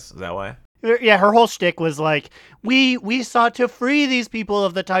lady, I guess. Is that why? Yeah, her whole shtick was like, we sought to free these people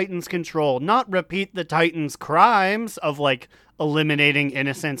of the Titans' control, not repeat the Titans' crimes of, like, eliminating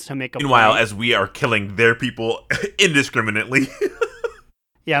innocents to make a Meanwhile, point. as we are killing their people indiscriminately.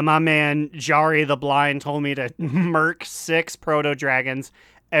 Yeah, my man Jari the Blind told me to murk 6 proto-dragons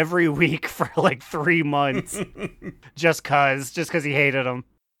every week for like 3 months. just cause he hated them.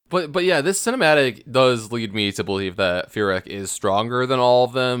 But yeah, this cinematic does lead me to believe that Furyk is stronger than all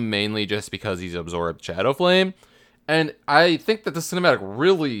of them, mainly just because he's absorbed Shadow Flame. And I think that the cinematic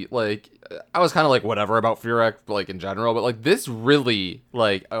really, like, I was kind of like, whatever about Furyk, like, in general, but, like, this really,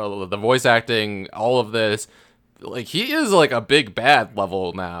 like, the voice acting, all of this, like, he is, like, a big bad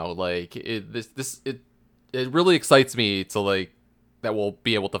level now. Like, it really excites me to, like, that we'll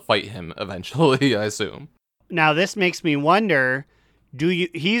be able to fight him eventually, I assume. Now, this makes me wonder,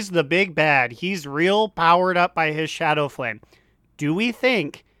 he's the big bad. He's real powered up by his Shadow Flame. Do we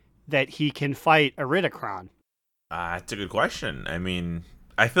think that he can fight Iridikron? That's a good question. I mean,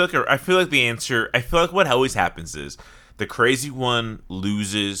 I feel like the answer, I feel like what always happens is the crazy one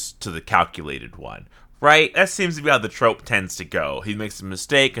loses to the calculated one, right? That seems to be how the trope tends to go. He makes a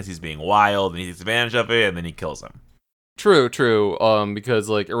mistake because he's being wild, and he takes advantage of it, and then he kills him. True. Because,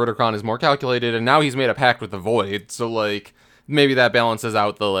 like, Iridikron is more calculated, and now he's made a pact with the Void, so, like, maybe that balances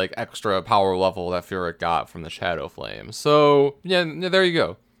out the, like, extra power level that Furyk got from the Shadow Flame. So, yeah, there you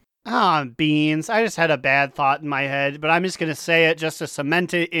go. Beans. I just had a bad thought in my head, but I'm just going to say it just to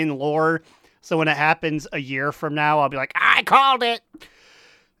cement it in lore. So when it happens a year from now, I'll be like, I called it.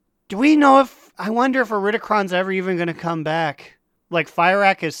 Do we know I wonder if Iridikron's ever even going to come back? Like,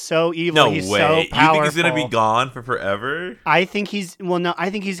 Fyrakk is so evil. No he's way. so powerful. You think he's going to be gone for forever? I think he's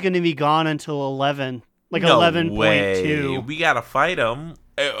going to be gone until 11. Like, no 11.2. way. We got to fight him.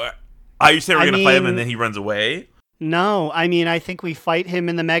 Are you saying we're going to fight him and then he runs away? No, I mean, I think we fight him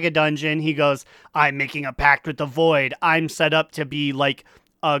in the Mega Dungeon. He goes, I'm making a pact with the Void. I'm set up to be, like,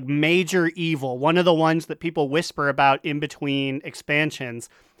 a major evil. One of the ones that people whisper about in between expansions.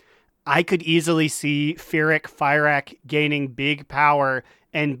 I could easily see Fyrakk gaining big power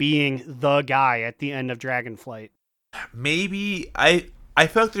and being the guy at the end of Dragonflight. Maybe. I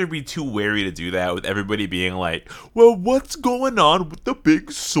felt they'd be too wary to do that with everybody being like, well, what's going on with the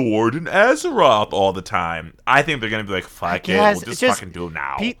big sword and Azeroth all the time? I think they're going to be like, fuck it, we'll just fucking do it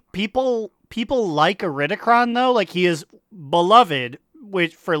now. People like Iridikron, though. Like, he is beloved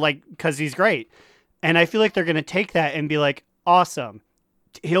because he's great. And I feel like they're going to take that and be like, awesome.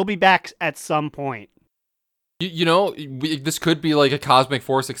 He'll be back at some point. You know, this could be like a Cosmic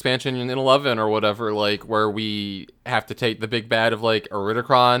Force expansion in 11 or whatever, like, where we have to take the big bad of, like,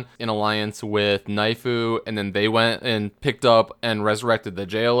 Iridikron in alliance with Naifu, and then they went and picked up and resurrected the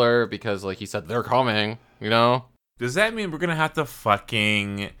jailer because, like he said, they're coming, you know? Does that mean we're going to have to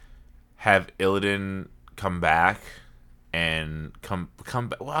fucking have Illidan come back? And come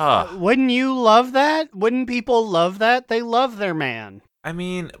back? Wow. Wouldn't you love that? Wouldn't people love that? They love their man. I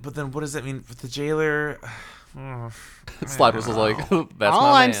mean, but then what does that mean with the jailer? Sliders was like, that's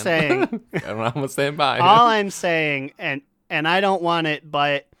all my I'm man. saying. I don't know how much stand by. All I'm saying, and I don't want it,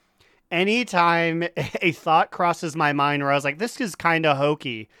 but anytime a thought crosses my mind where I was like, this is kind of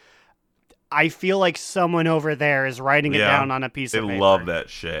hokey, I feel like someone over there is writing it down on a piece of paper. They love that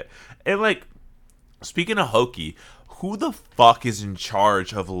shit. And, like, speaking of hokey, who the fuck is in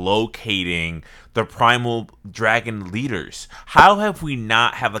charge of locating the primal dragon leaders? How have we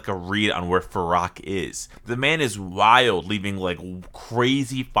not have like a read on where Fyrakk is? The man is wild, leaving like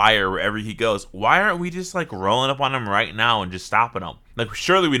crazy fire wherever he goes. Why aren't we just like rolling up on him right now and just stopping him? Like,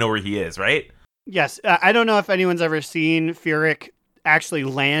 surely we know where he is, right? Yes. I don't know if anyone's ever seen Furyk actually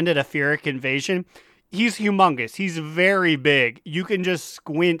land at a Furyk invasion. He's humongous. He's very big. You can just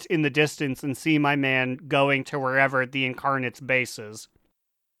squint in the distance and see my man going to wherever the Incarnate's base is.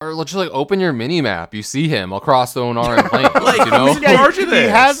 Or let's just like open your mini map. You see him across the Onaran plain. Like, you know, who's in charge of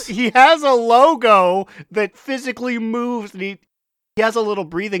this? He has a logo that physically moves. And he has a little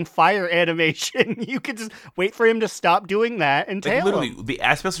breathing fire animation. You can just wait for him to stop doing that and tail literally, him. the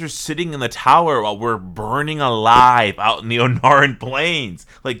Aspects are sitting in the tower while we're burning alive out in the Onaran plains.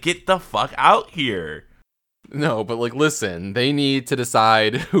 Like, get the fuck out here. No, but like, listen, they need to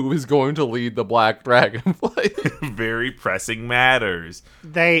decide who is going to lead the Black Dragonflight. Very pressing matters.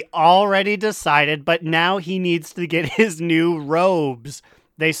 They already decided, but now he needs to get his new robes.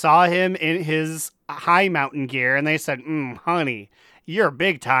 They saw him in his high mountain gear, and they said, honey, you're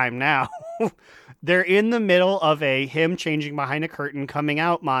big time now. They're in the middle of a him changing behind a curtain coming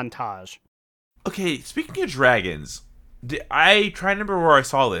out montage. Okay, speaking of dragons, I try to remember where I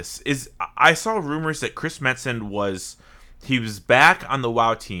saw this. I saw rumors that Chris Metzen was back on the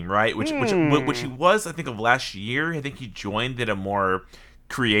WoW team, right? Which he was, I think, of last year. I think he joined at a more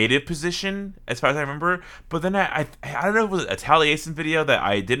creative position as far as I remember. But then I don't know if it was a Taliesin video that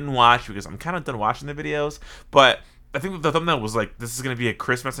I didn't watch because I'm kind of done watching the videos. But I think the thumbnail was like, this is going to be a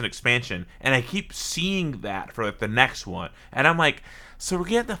Chris Metzen expansion. And I keep seeing that for like the next one. And I'm like, so we're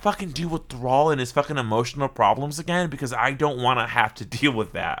going to have to fucking deal with Thrall and his fucking emotional problems again? Because I don't want to have to deal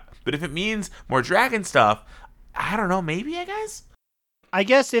with that. But if it means more dragon stuff, I don't know, maybe, I guess? I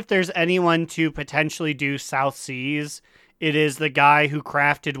guess if there's anyone to potentially do South Seas, it is the guy who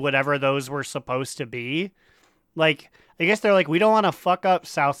crafted whatever those were supposed to be. Like, I guess they're like, we don't want to fuck up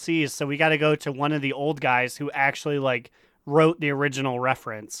South Seas, so we got to go to one of the old guys who actually, like, wrote the original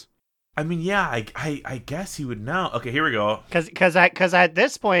reference. I mean, yeah, I guess he would know. Okay, here we go. Because at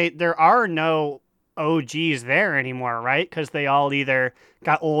this point, there are no OGs there anymore, right? Because they all either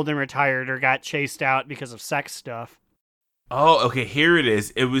got old and retired or got chased out because of sex stuff. Oh, okay, here it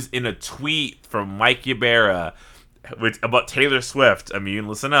is. It was in a tweet from Mike Ybarra about Taylor Swift. I mean,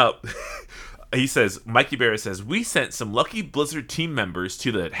 listen up. He says, Mike Ybarra says, we sent some lucky Blizzard team members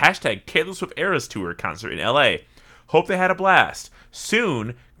to the hashtag Taylor Swift Eras Tour concert in LA. Hope they had a blast.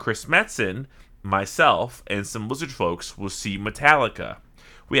 Soon, Chris Metzen, myself, and some Blizzard folks will see Metallica.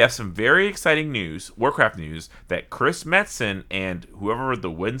 We have some very exciting news, Warcraft news, that Chris Metzen and whoever the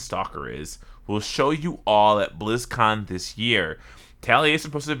Windstalker is will show you all at BlizzCon this year.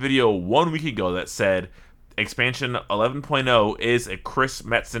 Taliesin posted a video 1 week ago that said expansion 11.0 is a Chris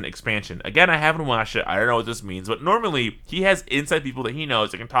Metzen expansion. Again, I haven't watched it. I don't know what this means, but normally he has inside people that he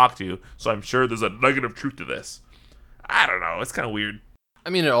knows that can talk to, so I'm sure there's a nugget of truth to this. I don't know. It's kind of weird. I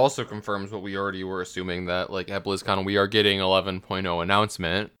mean, it also confirms what we already were assuming, that like at BlizzCon we are getting 11.0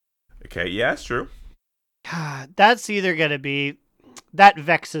 announcement. Okay, yeah, it's true. That's either going to be... That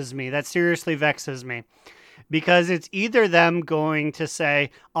vexes me. That seriously vexes me. Because it's either them going to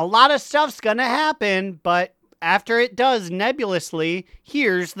say, a lot of stuff's going to happen, but after it does nebulously,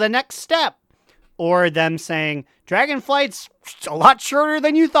 here's the next step. Or them saying, Dragonflight's a lot shorter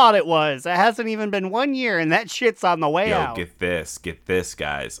than you thought it was. It hasn't even been 1 year, and that shit's on the way out. Get this,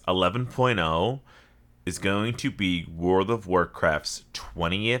 guys. 11.0 is going to be World of Warcraft's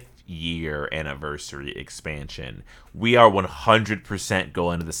 20th year anniversary expansion. We are 100%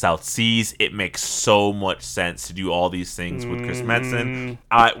 going to the South Seas. It makes so much sense to do all these things with Chris Metzen.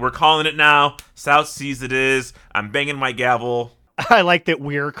 We're calling it now. South Seas it is. I'm banging my gavel. I like that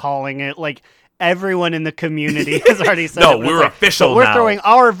we're calling it. Like, everyone in the community has already said no, we're official now. We're throwing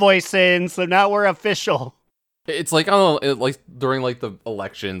our voice in, so now we're official. It's like, I don't know, like during like the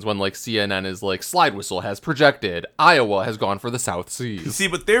elections when like CNN is like, Slide Whistle has projected Iowa has gone for the South Seas. See,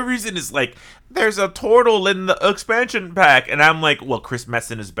 but their reason is like, there's a turtle in the expansion pack, and I'm like, well, Chris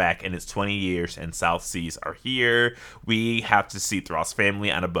Metzen is back, and it's 20 years, and South Seas are here. We have to see Thrall's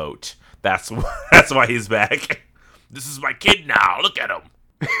family on a boat. That's why he's back. This is my kid now. Look at him.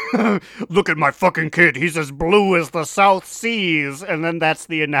 Look at my fucking kid. He's as blue as the South Seas. And then that's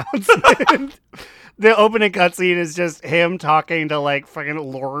the announcement. The opening cutscene is just him talking to, like, fucking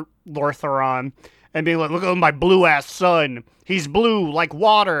Lortharon and being like, look at my blue-ass son. He's blue like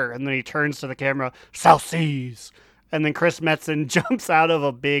water. And then he turns to the camera, South Seas. And then Chris Metzen jumps out of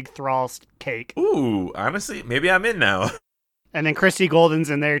a big Thrall cake. Ooh, honestly, maybe I'm in now. And then Christy Golden's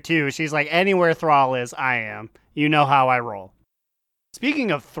in there, too. She's like, anywhere Thrall is, I am. You know how I roll.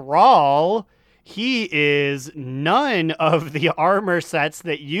 Speaking of Thrall, he is none of the armor sets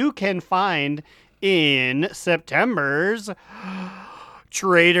that you can find in September's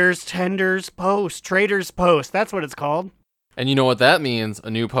Traders Post. That's what it's called. And you know what that means? A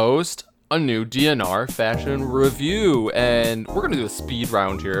new post, a new DNR fashion review. And we're going to do a speed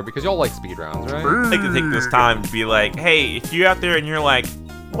round here because y'all like speed rounds, right? I'd like to take this time to be like, hey, if you're out there and you're like,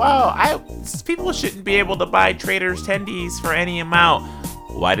 wow, people shouldn't be able to buy Traders tendies for any amount.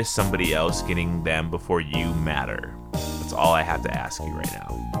 Why does somebody else getting them before you matter? That's all I have to ask you right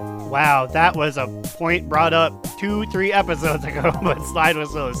now. Wow, that was a point brought up 2-3 episodes ago, but Slide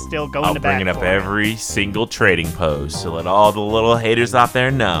Whistle is still going to bat. I'll bring it up every single trading post to let all the little haters out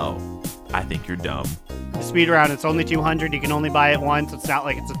there know. I think you're dumb. The speed round, it's only 200. You can only buy it once. It's not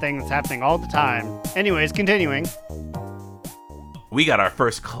like it's a thing that's happening all the time. Anyways, continuing. We got our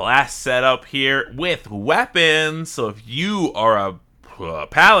first class set up here with weapons. So if you are a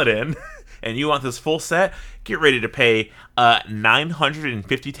paladin and you want this full set, get ready to pay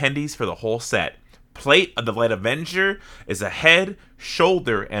 950 tendies for the whole set. Plate of the Light Avenger is a head,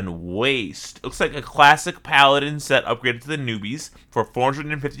 shoulder, and waist. Looks like a classic paladin set upgraded to the newbies for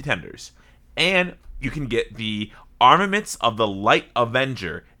 450 tenders. And you can get the Armaments of the Light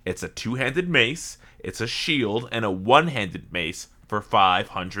Avenger. It's a two-handed mace, it's a shield, and a one-handed mace for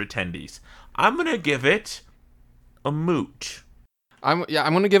 500 tendies. I'm going to give it a moot. I'm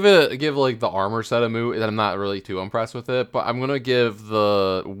gonna give like the armor set a moot, and I'm not really too impressed with it, but I'm gonna give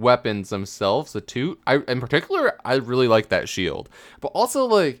the weapons themselves a toot. In particular, I really like that shield, but also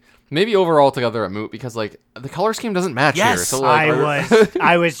like maybe overall together a moot because like the color scheme doesn't match here. Yes, So like,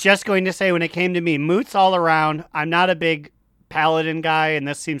 I was just going to say when it came to me, moots all around. I'm not a big paladin guy, and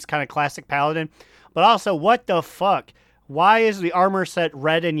this seems kind of classic paladin. But also, what the fuck? Why is the armor set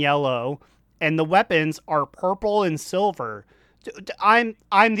red and yellow, and the weapons are purple and silver? I'm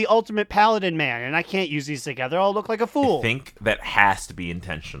the ultimate paladin man, and I can't use these together. I'll look like a fool. I think that has to be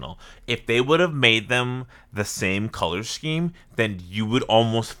intentional. If they would have made them the same color scheme, then you would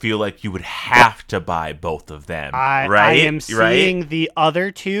almost feel like you would have to buy both of them. I right? am seeing the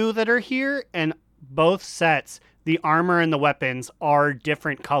other two that are here, and both sets, the armor and the weapons, are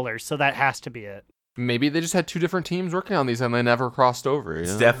different colors, so that has to be it. maybe they just had two different teams working on these and they never crossed over.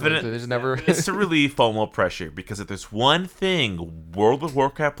 It's definitely They just never. It's to relieve FOMO pressure, because if there's one thing World of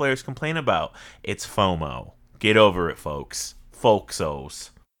Warcraft players complain about, it's FOMO. Get over it, folks.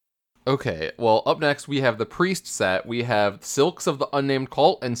 Folksos. Okay, well, up next we have the Priest set. We have Silks of the Unnamed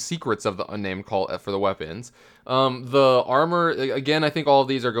Cult and Secrets of the Unnamed Cult for the weapons. The armor, again, I think all of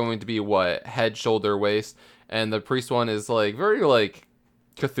these are going to be, head, shoulder, waist. And the Priest one is, very,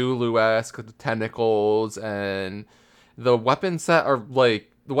 Cthulhu-esque, tentacles. And the weapon set are,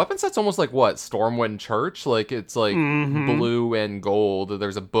 the weapon set's almost like, Stormwind Church? It's, blue and gold.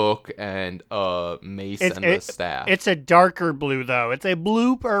 There's a book and a mace and a staff. It's a darker blue, though. It's a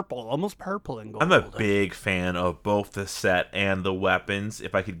blue-purple, almost purple and gold. I'm a big fan of both the set and the weapons.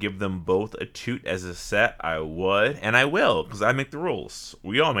 If I could give them both a toot as a set, I would. And I will, because I make the rules.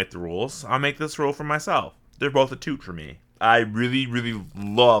 We all make the rules. I'll make this rule for myself. They're both a toot for me. I really, really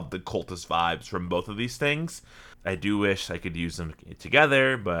love the cultist vibes from both of these things. I do wish I could use them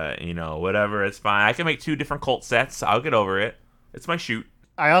together, but, whatever, it's fine. I can make two different cult sets. I'll get over it. It's my shoot.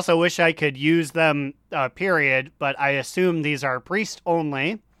 I also wish I could use them, period, but I assume these are priest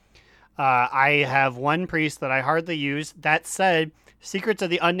only. I have one priest that I hardly use. That said, Secrets of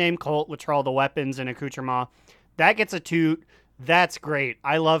the Unnamed Cult, which are all the weapons and accoutrement, that gets a toot. That's great.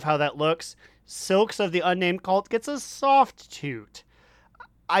 I love how that looks. Silks of the Unnamed Cult gets a soft toot.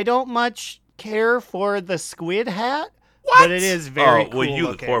 I don't much care for the squid hat, but it is very cool you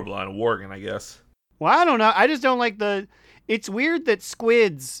looking. the Corblon, Worgen, I guess. Well, I don't know. I just don't like the... It's weird that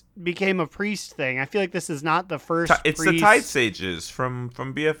squids became a priest thing. I feel like this is not the first It's priest... the Tide Sages from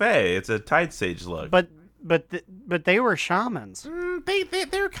BFA. It's a Tide Sage look. But they were shamans. They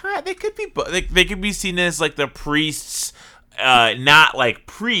could be they could be seen as the priests, not like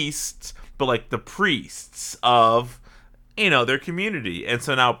priests, but the priests of their community. And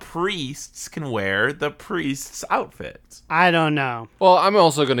so now priests can wear the priest's outfits. I don't know. Well, I'm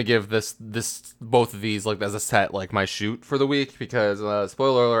also gonna give this both of these as a set my shoot for the week because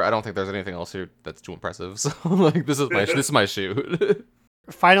spoiler alert, I don't think there's anything else here that's too impressive. So this is my shoot.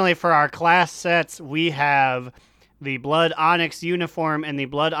 Finally, for our class sets, we have the Blood Onyx uniform and the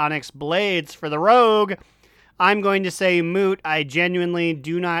Blood Onyx blades for the rogue. I'm going to say moot. I genuinely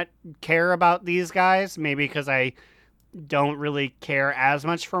do not care about these guys, maybe because I don't really care as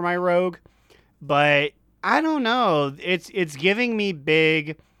much for my rogue, but I don't know. It's giving me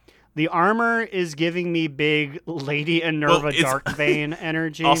big. The armor is giving me big Lady Enerva Darkbane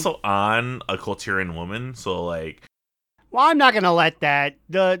energy. Also on a Kulturian woman, so Well, I'm not gonna let that.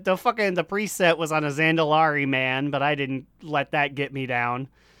 The preset was on a Zandalari man, but I didn't let that get me down.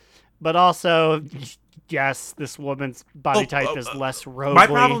 But also, yes, this woman's body type is less roguely. My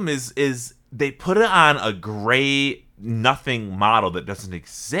problem is they put it on a gray nothing model that doesn't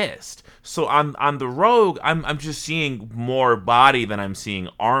exist. So on the rogue, I'm just seeing more body than I'm seeing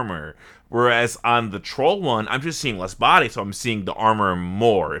armor. Whereas on the troll one, I'm just seeing less body, so I'm seeing the armor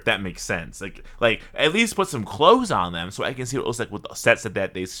more, if that makes sense. Like at least put some clothes on them so I can see what it looks like with the sets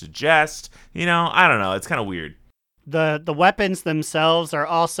that they suggest. I don't know. It's kind of weird. The weapons themselves are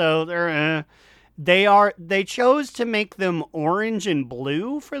also they chose to make them orange and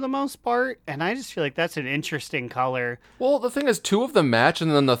blue for the most part, and I just feel like that's an interesting color. Well, the thing is, two of them match,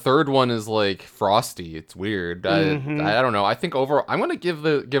 and then the third one is frosty. It's weird. I don't know. I think overall, I'm gonna give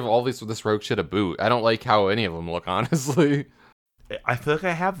all this rogue shit a boot. I don't like how any of them look, honestly. I feel like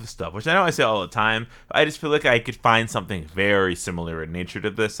I have the stuff, which I know I say all the time. But I just feel like I could find something very similar in nature to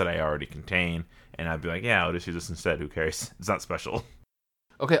this that I already contain, and I'd be like, yeah, I'll just use this instead. Who cares? It's not special.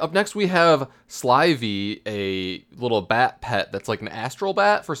 Okay, up next we have Slyvie, a little bat pet that's an astral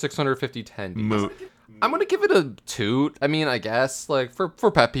bat for 650 tendies. Moot. I'm gonna give it a toot. I mean, I guess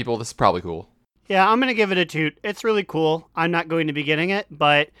for pet people, this is probably cool. Yeah, I'm gonna give it a toot. It's really cool. I'm not going to be getting it,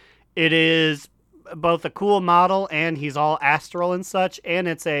 but it is both a cool model and he's all astral and such, and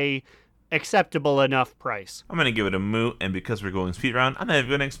it's a acceptable enough price. I'm going to give it a moot, and because we're going speed round, I'm not even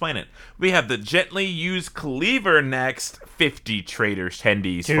going to explain it. We have the gently used cleaver next. 50 traders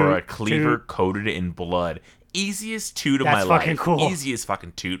tendies for a cleaver coated in blood. Easiest toot of my life. That's fucking cool. Easiest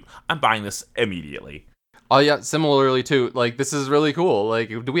fucking toot. I'm buying this immediately. Oh yeah, similarly too. Like, this is really cool. Like,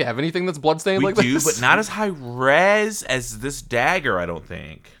 do we have anything that's bloodstained like We this? do, but not as high res as this dagger, I don't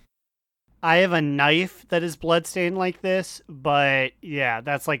think. I have a knife that is bloodstained like this, but yeah,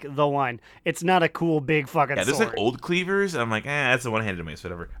 that's like the one. It's not a cool big fucking Yeah, there's sword. like old cleavers, and I'm like, that's a one-handed mace,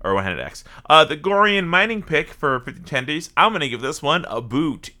 whatever. Or one-handed axe. The Gorian mining pick for 50 tendies. I'm going to give this one a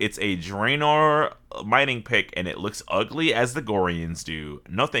boot. It's a Draenor mining pick, and it looks ugly as the Gorians do.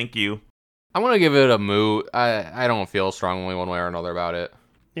 No thank you. I'm gonna give it a moot. I don't feel strongly one way or another about it.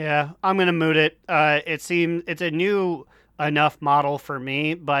 Yeah, I'm gonna moot it. It seems it's a new enough model for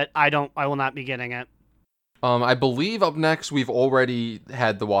me, but I will not be getting it. I believe up next we've already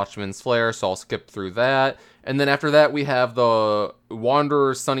had the Watchman's Flare, so I'll skip through that. And then after that we have the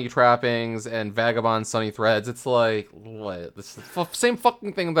Wanderer's Sunny Trappings and Vagabond Sunny Threads. It's like, what? This is the same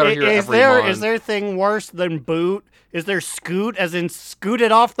fucking thing that I hear every month. Is there a thing worse than boot? Is there scoot, as in scoot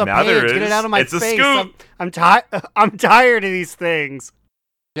it off the Now page, there get it is. out of my It's a face? scoot. I'm tired of these things.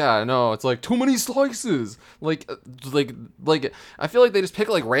 Yeah, no, it's like too many slices. Like I feel like they just pick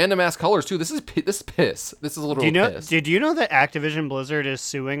like random ass colors too. This is piss. This is literal piss. Did you know that Activision Blizzard is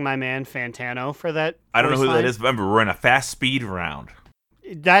suing my man Fantano for that? I don't know voice who line? that is, but remember, we're in a fast speed round.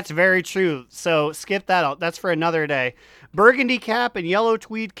 That's very true. So skip that out. That's for another day. Burgundy cap and yellow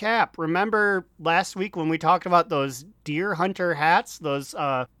tweed cap. Remember last week when we talked about those deer hunter hats, those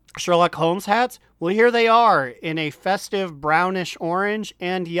Sherlock Holmes hats? Well, here they are in a festive brownish orange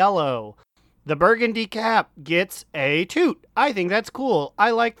and yellow. The burgundy cap gets a toot. I think that's cool.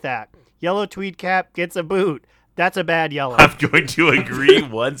 I like that. Yellow tweed cap gets a boot. That's a bad yellow. I'm going to agree.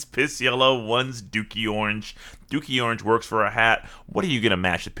 One's piss yellow, one's dookie orange. Dookie orange works for a hat. What are you going to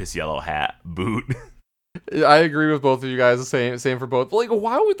match a piss yellow hat? Boot. I agree with both of you guys. Same for both. But like,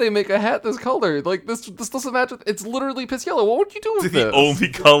 why would they make a hat this color? Like, this doesn't match with. It's literally piss yellow. What would you do with It's this? the only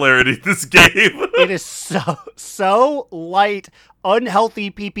color in this game. It is so light,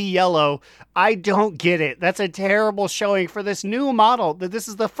 unhealthy PP yellow. I don't get it. That's a terrible showing for this new model. That this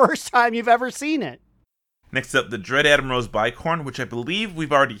is the first time you've ever seen it. Next up, the Dread Admiral's Bicorn, which I believe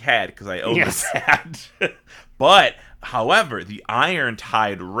we've already had because I own this hat. But, however, the Iron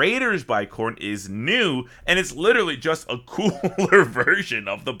Tide Raiders Bicorn is new, and it's literally just a cooler version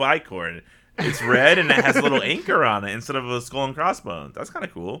of the Bicorn. It's red, and it has a little anchor on it instead of a skull and crossbones. That's kind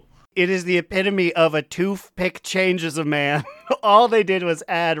of cool. It is the epitome of a toothpick changes a man. All they did was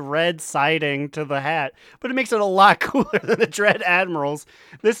add red siding to the hat, but it makes it a lot cooler than the Dread Admirals.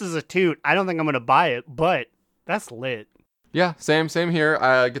 This is a toot. I don't think I'm going to buy it, but that's lit. Yeah, same here.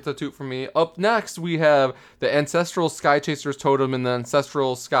 Get the toot from me. Up next, we have the Ancestral Sky Chasers Totem and the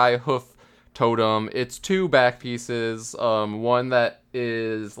Ancestral Sky Hoof Totem. It's two back pieces. One that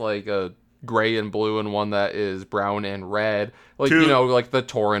is like a gray and blue, and one that is brown and red. Like, Two. you know, like the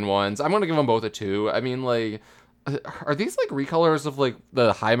Tauren ones. I'm gonna give them both a 2. I mean, like, are these like recolors of like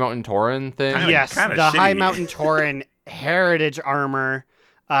the High Mountain Tauren thing? Kinda- Yes, kinda the High shitty. Mountain Tauren heritage armor.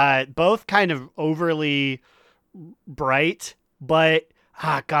 Both kind of overly bright, but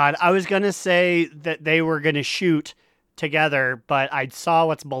God, I was gonna say that they were gonna shoot together, but I saw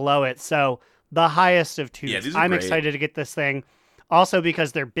what's below it. So the highest of twos. Yeah, these are I'm great. excited to get this thing. Also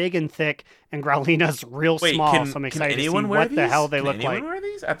because they're big and thick, and Growlina's real Wait, small, can, so I'm can excited to see anyone wear what these? the hell they Can look anyone like. wear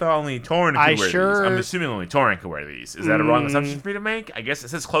these? I thought only Tauren could I wear these. sure- I'm assuming only Tauren could wear these. Is that a wrong assumption for me to make? I guess it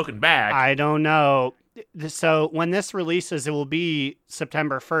says cloak and bag. I don't know. So when this releases, it will be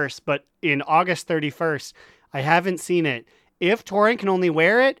September 1st, but in August 31st, I haven't seen it. If Tauren can only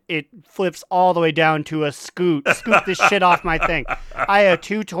wear it, it flips all the way down to a scoot. Scoot this shit off my thing. I have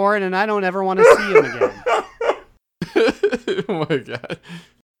 2 Tauren, and I don't ever want to see him again. Oh my god.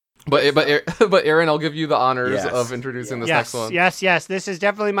 But Aaron, I'll give you the honors Yes. of introducing this Yes, next one. yes. This is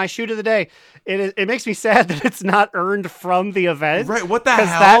definitely my shoot of the day. It makes me sad that it's not earned from the event. Right, what the Because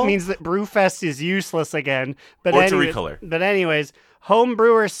hell? that means that Brewfest is useless again. But Or it's a anyways, recolor. But anyways,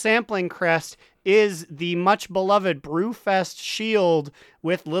 Homebrewer Sampling Crest is the much beloved Brewfest shield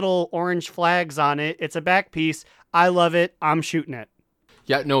with little orange flags on it. It's a back piece. I love it. I'm shooting it.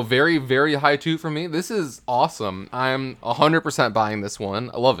 Yeah, no, very, very high toot for me. This is awesome. I'm 100% buying this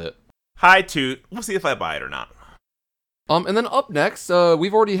one. I love it. Hi, Toot. We'll see if I buy it or not. And then up next,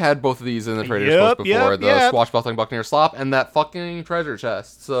 we've already had both of these in the Trader's Post before. The Swashbuckling Buccaneer Slop and that fucking treasure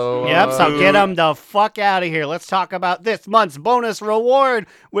chest. So so get them the fuck out of here. Let's talk about this month's bonus reward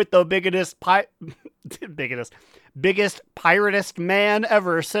with the biggest piratist man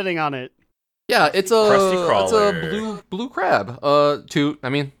ever sitting on it. Yeah, it's Krusty a Crawler. blue crab. We'll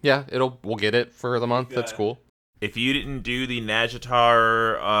get it for the month. That's cool. If you didn't do the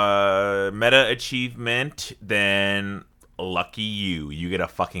Nagitar meta achievement, then lucky you. You get a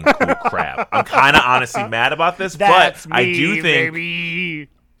fucking cool crab. I'm kind of honestly mad about this, That's but I do think baby.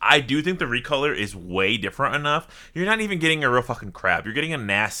 the recolor is way different enough. You're not even getting a real fucking crab. You're getting a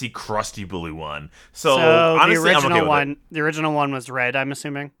nasty, crusty blue one. So honestly, the original one was red, I'm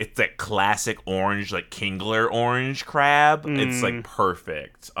assuming. It's that classic orange, like Kingler orange crab. It's like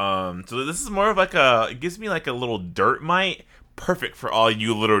perfect. So this is more of like it gives me like a little dirt mite. Perfect for all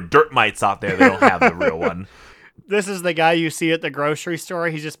you little dirt mites out there that don't have the real one. This is the guy you see at the grocery store.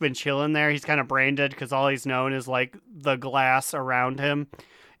 He's just been chilling there. He's kind of brain dead because all he's known is like the glass around him.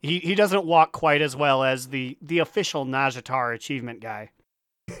 He doesn't walk quite as well as the official Nagitar achievement guy.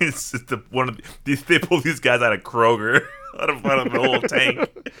 It's just they pull these guys out of Kroger, out of the whole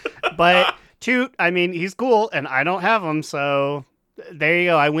tank. But Toot, I mean, he's cool, and I don't have him, so there you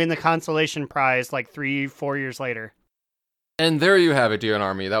go. I win the consolation prize like 3-4 years later. And there you have it, dear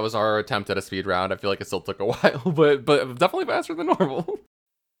Army. That was our attempt at a speed round. I feel like it still took a while, but definitely faster than normal.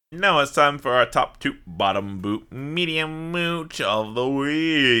 Now it's time for our top two bottom boot medium mooch of the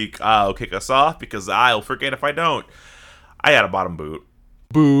week. I'll kick us off because I'll forget if I don't. I got a bottom boot.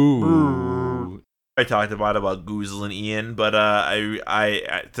 Boo. I talked about Goozle and Ian, but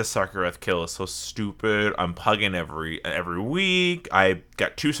the Sarkarath kill is so stupid. I'm pugging every week. I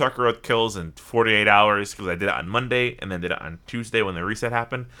got 2 Sarkarath kills in 48 hours because I did it on Monday and then did it on Tuesday when the reset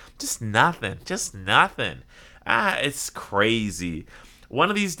happened. Just nothing. It's crazy. One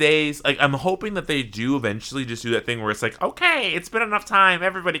of these days, like, I'm hoping that they do eventually just do that thing where it's like, okay, it's been enough time,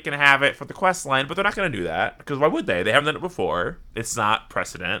 everybody can have it for the quest line, but they're not going to do that, because why would they? They haven't done it before. It's not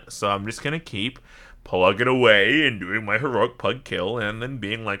precedent, so I'm just going to keep plugging away and doing my heroic pug kill, and then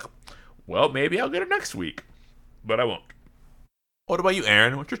being like, well, maybe I'll get it next week, but I won't. What about you,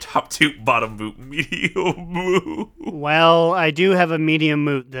 Aaron? What's your top 2 bottom boot medium moot? Well, I do have a medium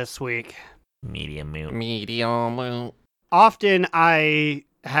moot this week. Medium moot. Often I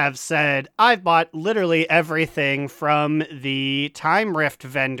have said I've bought literally everything from the Time Rift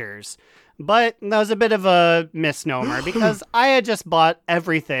vendors, but that was a bit of a misnomer because I had just bought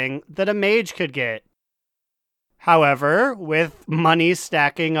everything that a mage could get. However, with money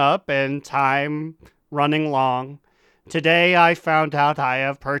stacking up and time running long, today I found out I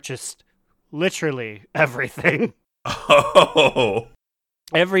have purchased literally everything. Oh!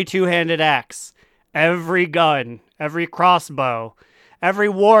 Every two-handed axe, every gun, every crossbow, every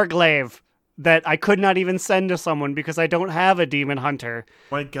warglaive that I could not even send to someone because I don't have a demon hunter.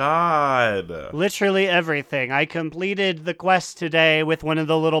 My God. Literally everything. I completed the quest today with one of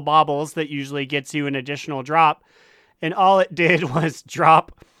the little baubles that usually gets you an additional drop, and all it did was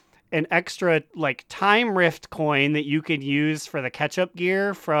drop an extra, like, Time Rift coin that you could use for the catch-up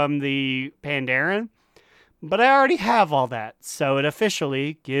gear from the Pandaren. But I already have all that, so it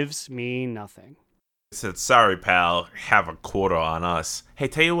officially gives me nothing. I said, sorry, pal, have a quarter on us. Hey,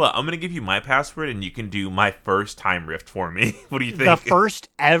 tell you what, I'm going to give you my password and you can do my first Time Rift for me. What do you think? The first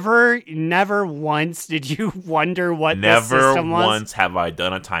ever? Never once did you wonder what this system was? Never once have I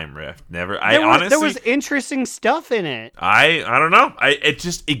done a Time Rift. Never. There was interesting stuff in it. I don't know.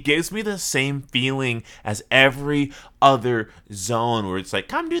 It gives me the same feeling as every other zone where it's like,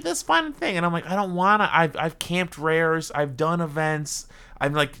 come do this fun thing. And I'm like, I don't want to. I've camped rares. I've done events.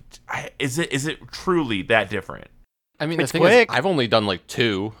 I'm like, is it truly that different? I mean, It's the thing is, quick. I've only done like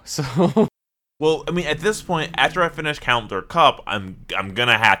 2, so... Well, I mean, at this point, after I finish Kalimdor Cup, I'm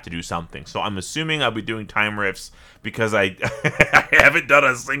gonna have to do something. So I'm assuming I'll be doing time rifts because I haven't done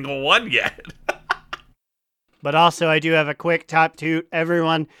a single one yet. But also, I do have a quick top toot.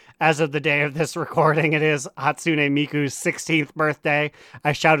 Everyone, as of the day of this recording, it is Hatsune Miku's 16th birthday.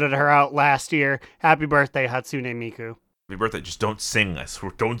 I shouted her out last year. Happy birthday, Hatsune Miku. Happy birthday. Just don't sing. I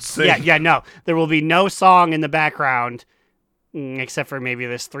swear, don't sing. Yeah, no. There will be no song in the background, except for maybe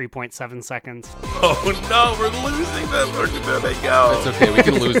this 3.7 seconds. Oh no, we're losing them. Where did they go? It's okay, we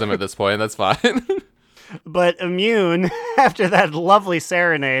can lose them at this point, that's fine. But Immune, after that lovely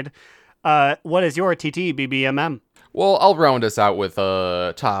serenade, what is your TT BBMM? Well, I'll round us out with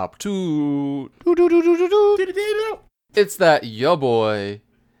top 2. It's that ya boy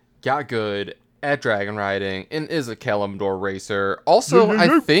got good at dragon riding and is a Kalimdor racer. Also,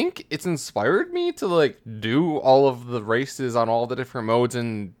 I think it's inspired me to like do all of the races on all the different modes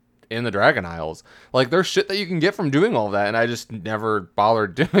in the Dragon Isles. Like, there's shit that you can get from doing all that, and I just never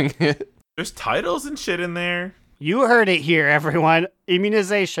bothered doing it. There's titles and shit in there. You heard it here, everyone.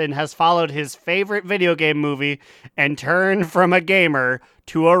 Immunization has followed his favorite video game movie and turned from a gamer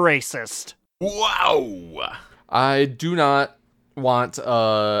to a racist. Wow. I do not want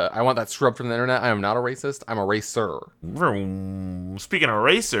I want that scrubbed from the internet. I am not a racist. I'm a racer. Vroom. Speaking of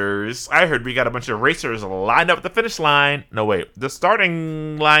racers, I heard we got a bunch of racers lined up at the finish line. No, wait, the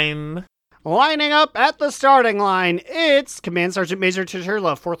starting line. Lining up at the starting line, it's Command Sergeant Major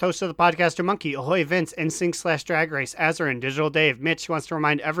Turturla, fourth host of the podcaster Monkey, Ahoy Vince, NSYNC/Drag Race, Azarin, Digital Dave, Mitch wants to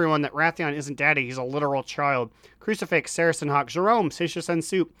remind everyone that Rathion isn't daddy, he's a literal child, Crucifix, Saracen Hawk, Jerome, Seisha Sen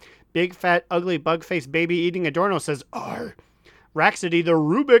Soup, Big Fat Ugly Bug-Face Baby Eating Adorno says, R. Rhapsody the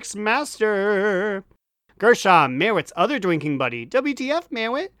Rubik's Master, Gershom, Merwitt's other drinking buddy, WTF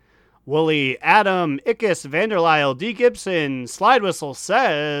Merwitt, Wooly, Adam, Ickis, Vanderlyle, D. Gibson, Slide Whistle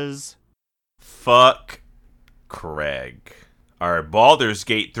says... Fuck Craig. Our Baldur's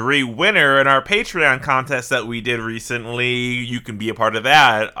Gate 3 winner in our Patreon contest that we did recently. You can be a part of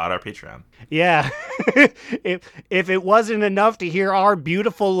that on our Patreon. Yeah. if it wasn't enough to hear our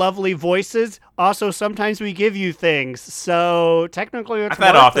beautiful, lovely voices, also sometimes we give you things. So technically it's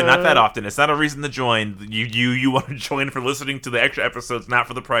not that often. It's not a reason to join. You want to join for listening to the extra episodes, not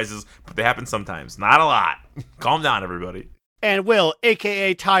for the prizes, but they happen sometimes. Not a lot. Calm down, everybody. And Will,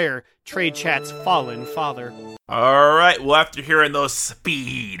 a.k.a. Tyre, Trade Chat's fallen father. All right, well, after hearing those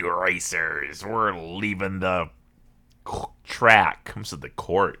speed racers, we're leaving the track. Comes to the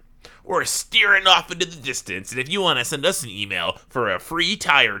court. We're steering off into the distance, and if you want to send us an email for a free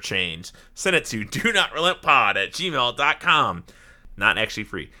tire change, send it to donotrelenttpod@gmail.com. Not actually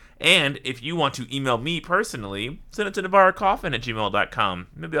free. And if you want to email me personally, send it to navarracoffin@gmail.com.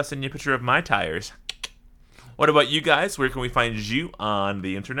 Maybe I'll send you a picture of my tires. What about you guys? Where can we find you on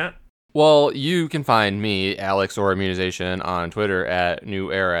the internet? Well, you can find me, Alex or Immunization, on Twitter at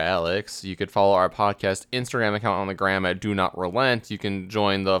New Era Alex. You could follow our podcast Instagram account on the gram at Do Not Relent. You can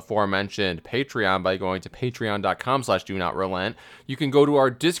join the aforementioned Patreon by going to patreon.com/Do Not Relent. You can go to our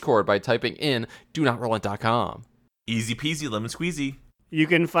Discord by typing in DoNotRelent.com. Easy peasy, lemon squeezy. You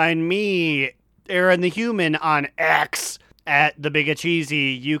can find me, Aaron the Human, on X at The Big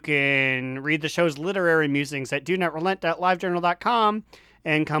Cheesy. You can read the show's literary musings at DoNotRelent.livejournal.com.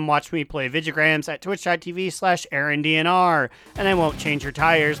 And come watch me play Vigigrams at twitch.tv/AaronDNR. And I won't change your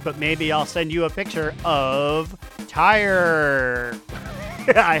tires, but maybe I'll send you a picture of Tyre.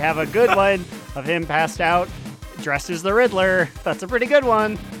 I have a good one of him passed out, dressed as the Riddler. That's a pretty good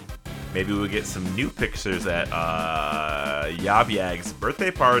one. Maybe we'll get some new pictures at Yab Yag's birthday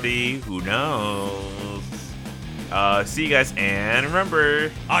party. Who knows? See you guys, and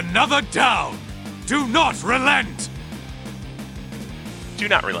remember... Another down! Do not relent! Do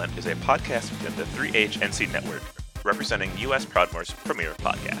Not Relent is a podcast within the 3HNC network, representing U.S. Proudmoore's premier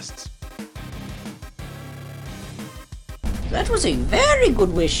podcasts. That was a very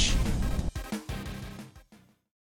good wish.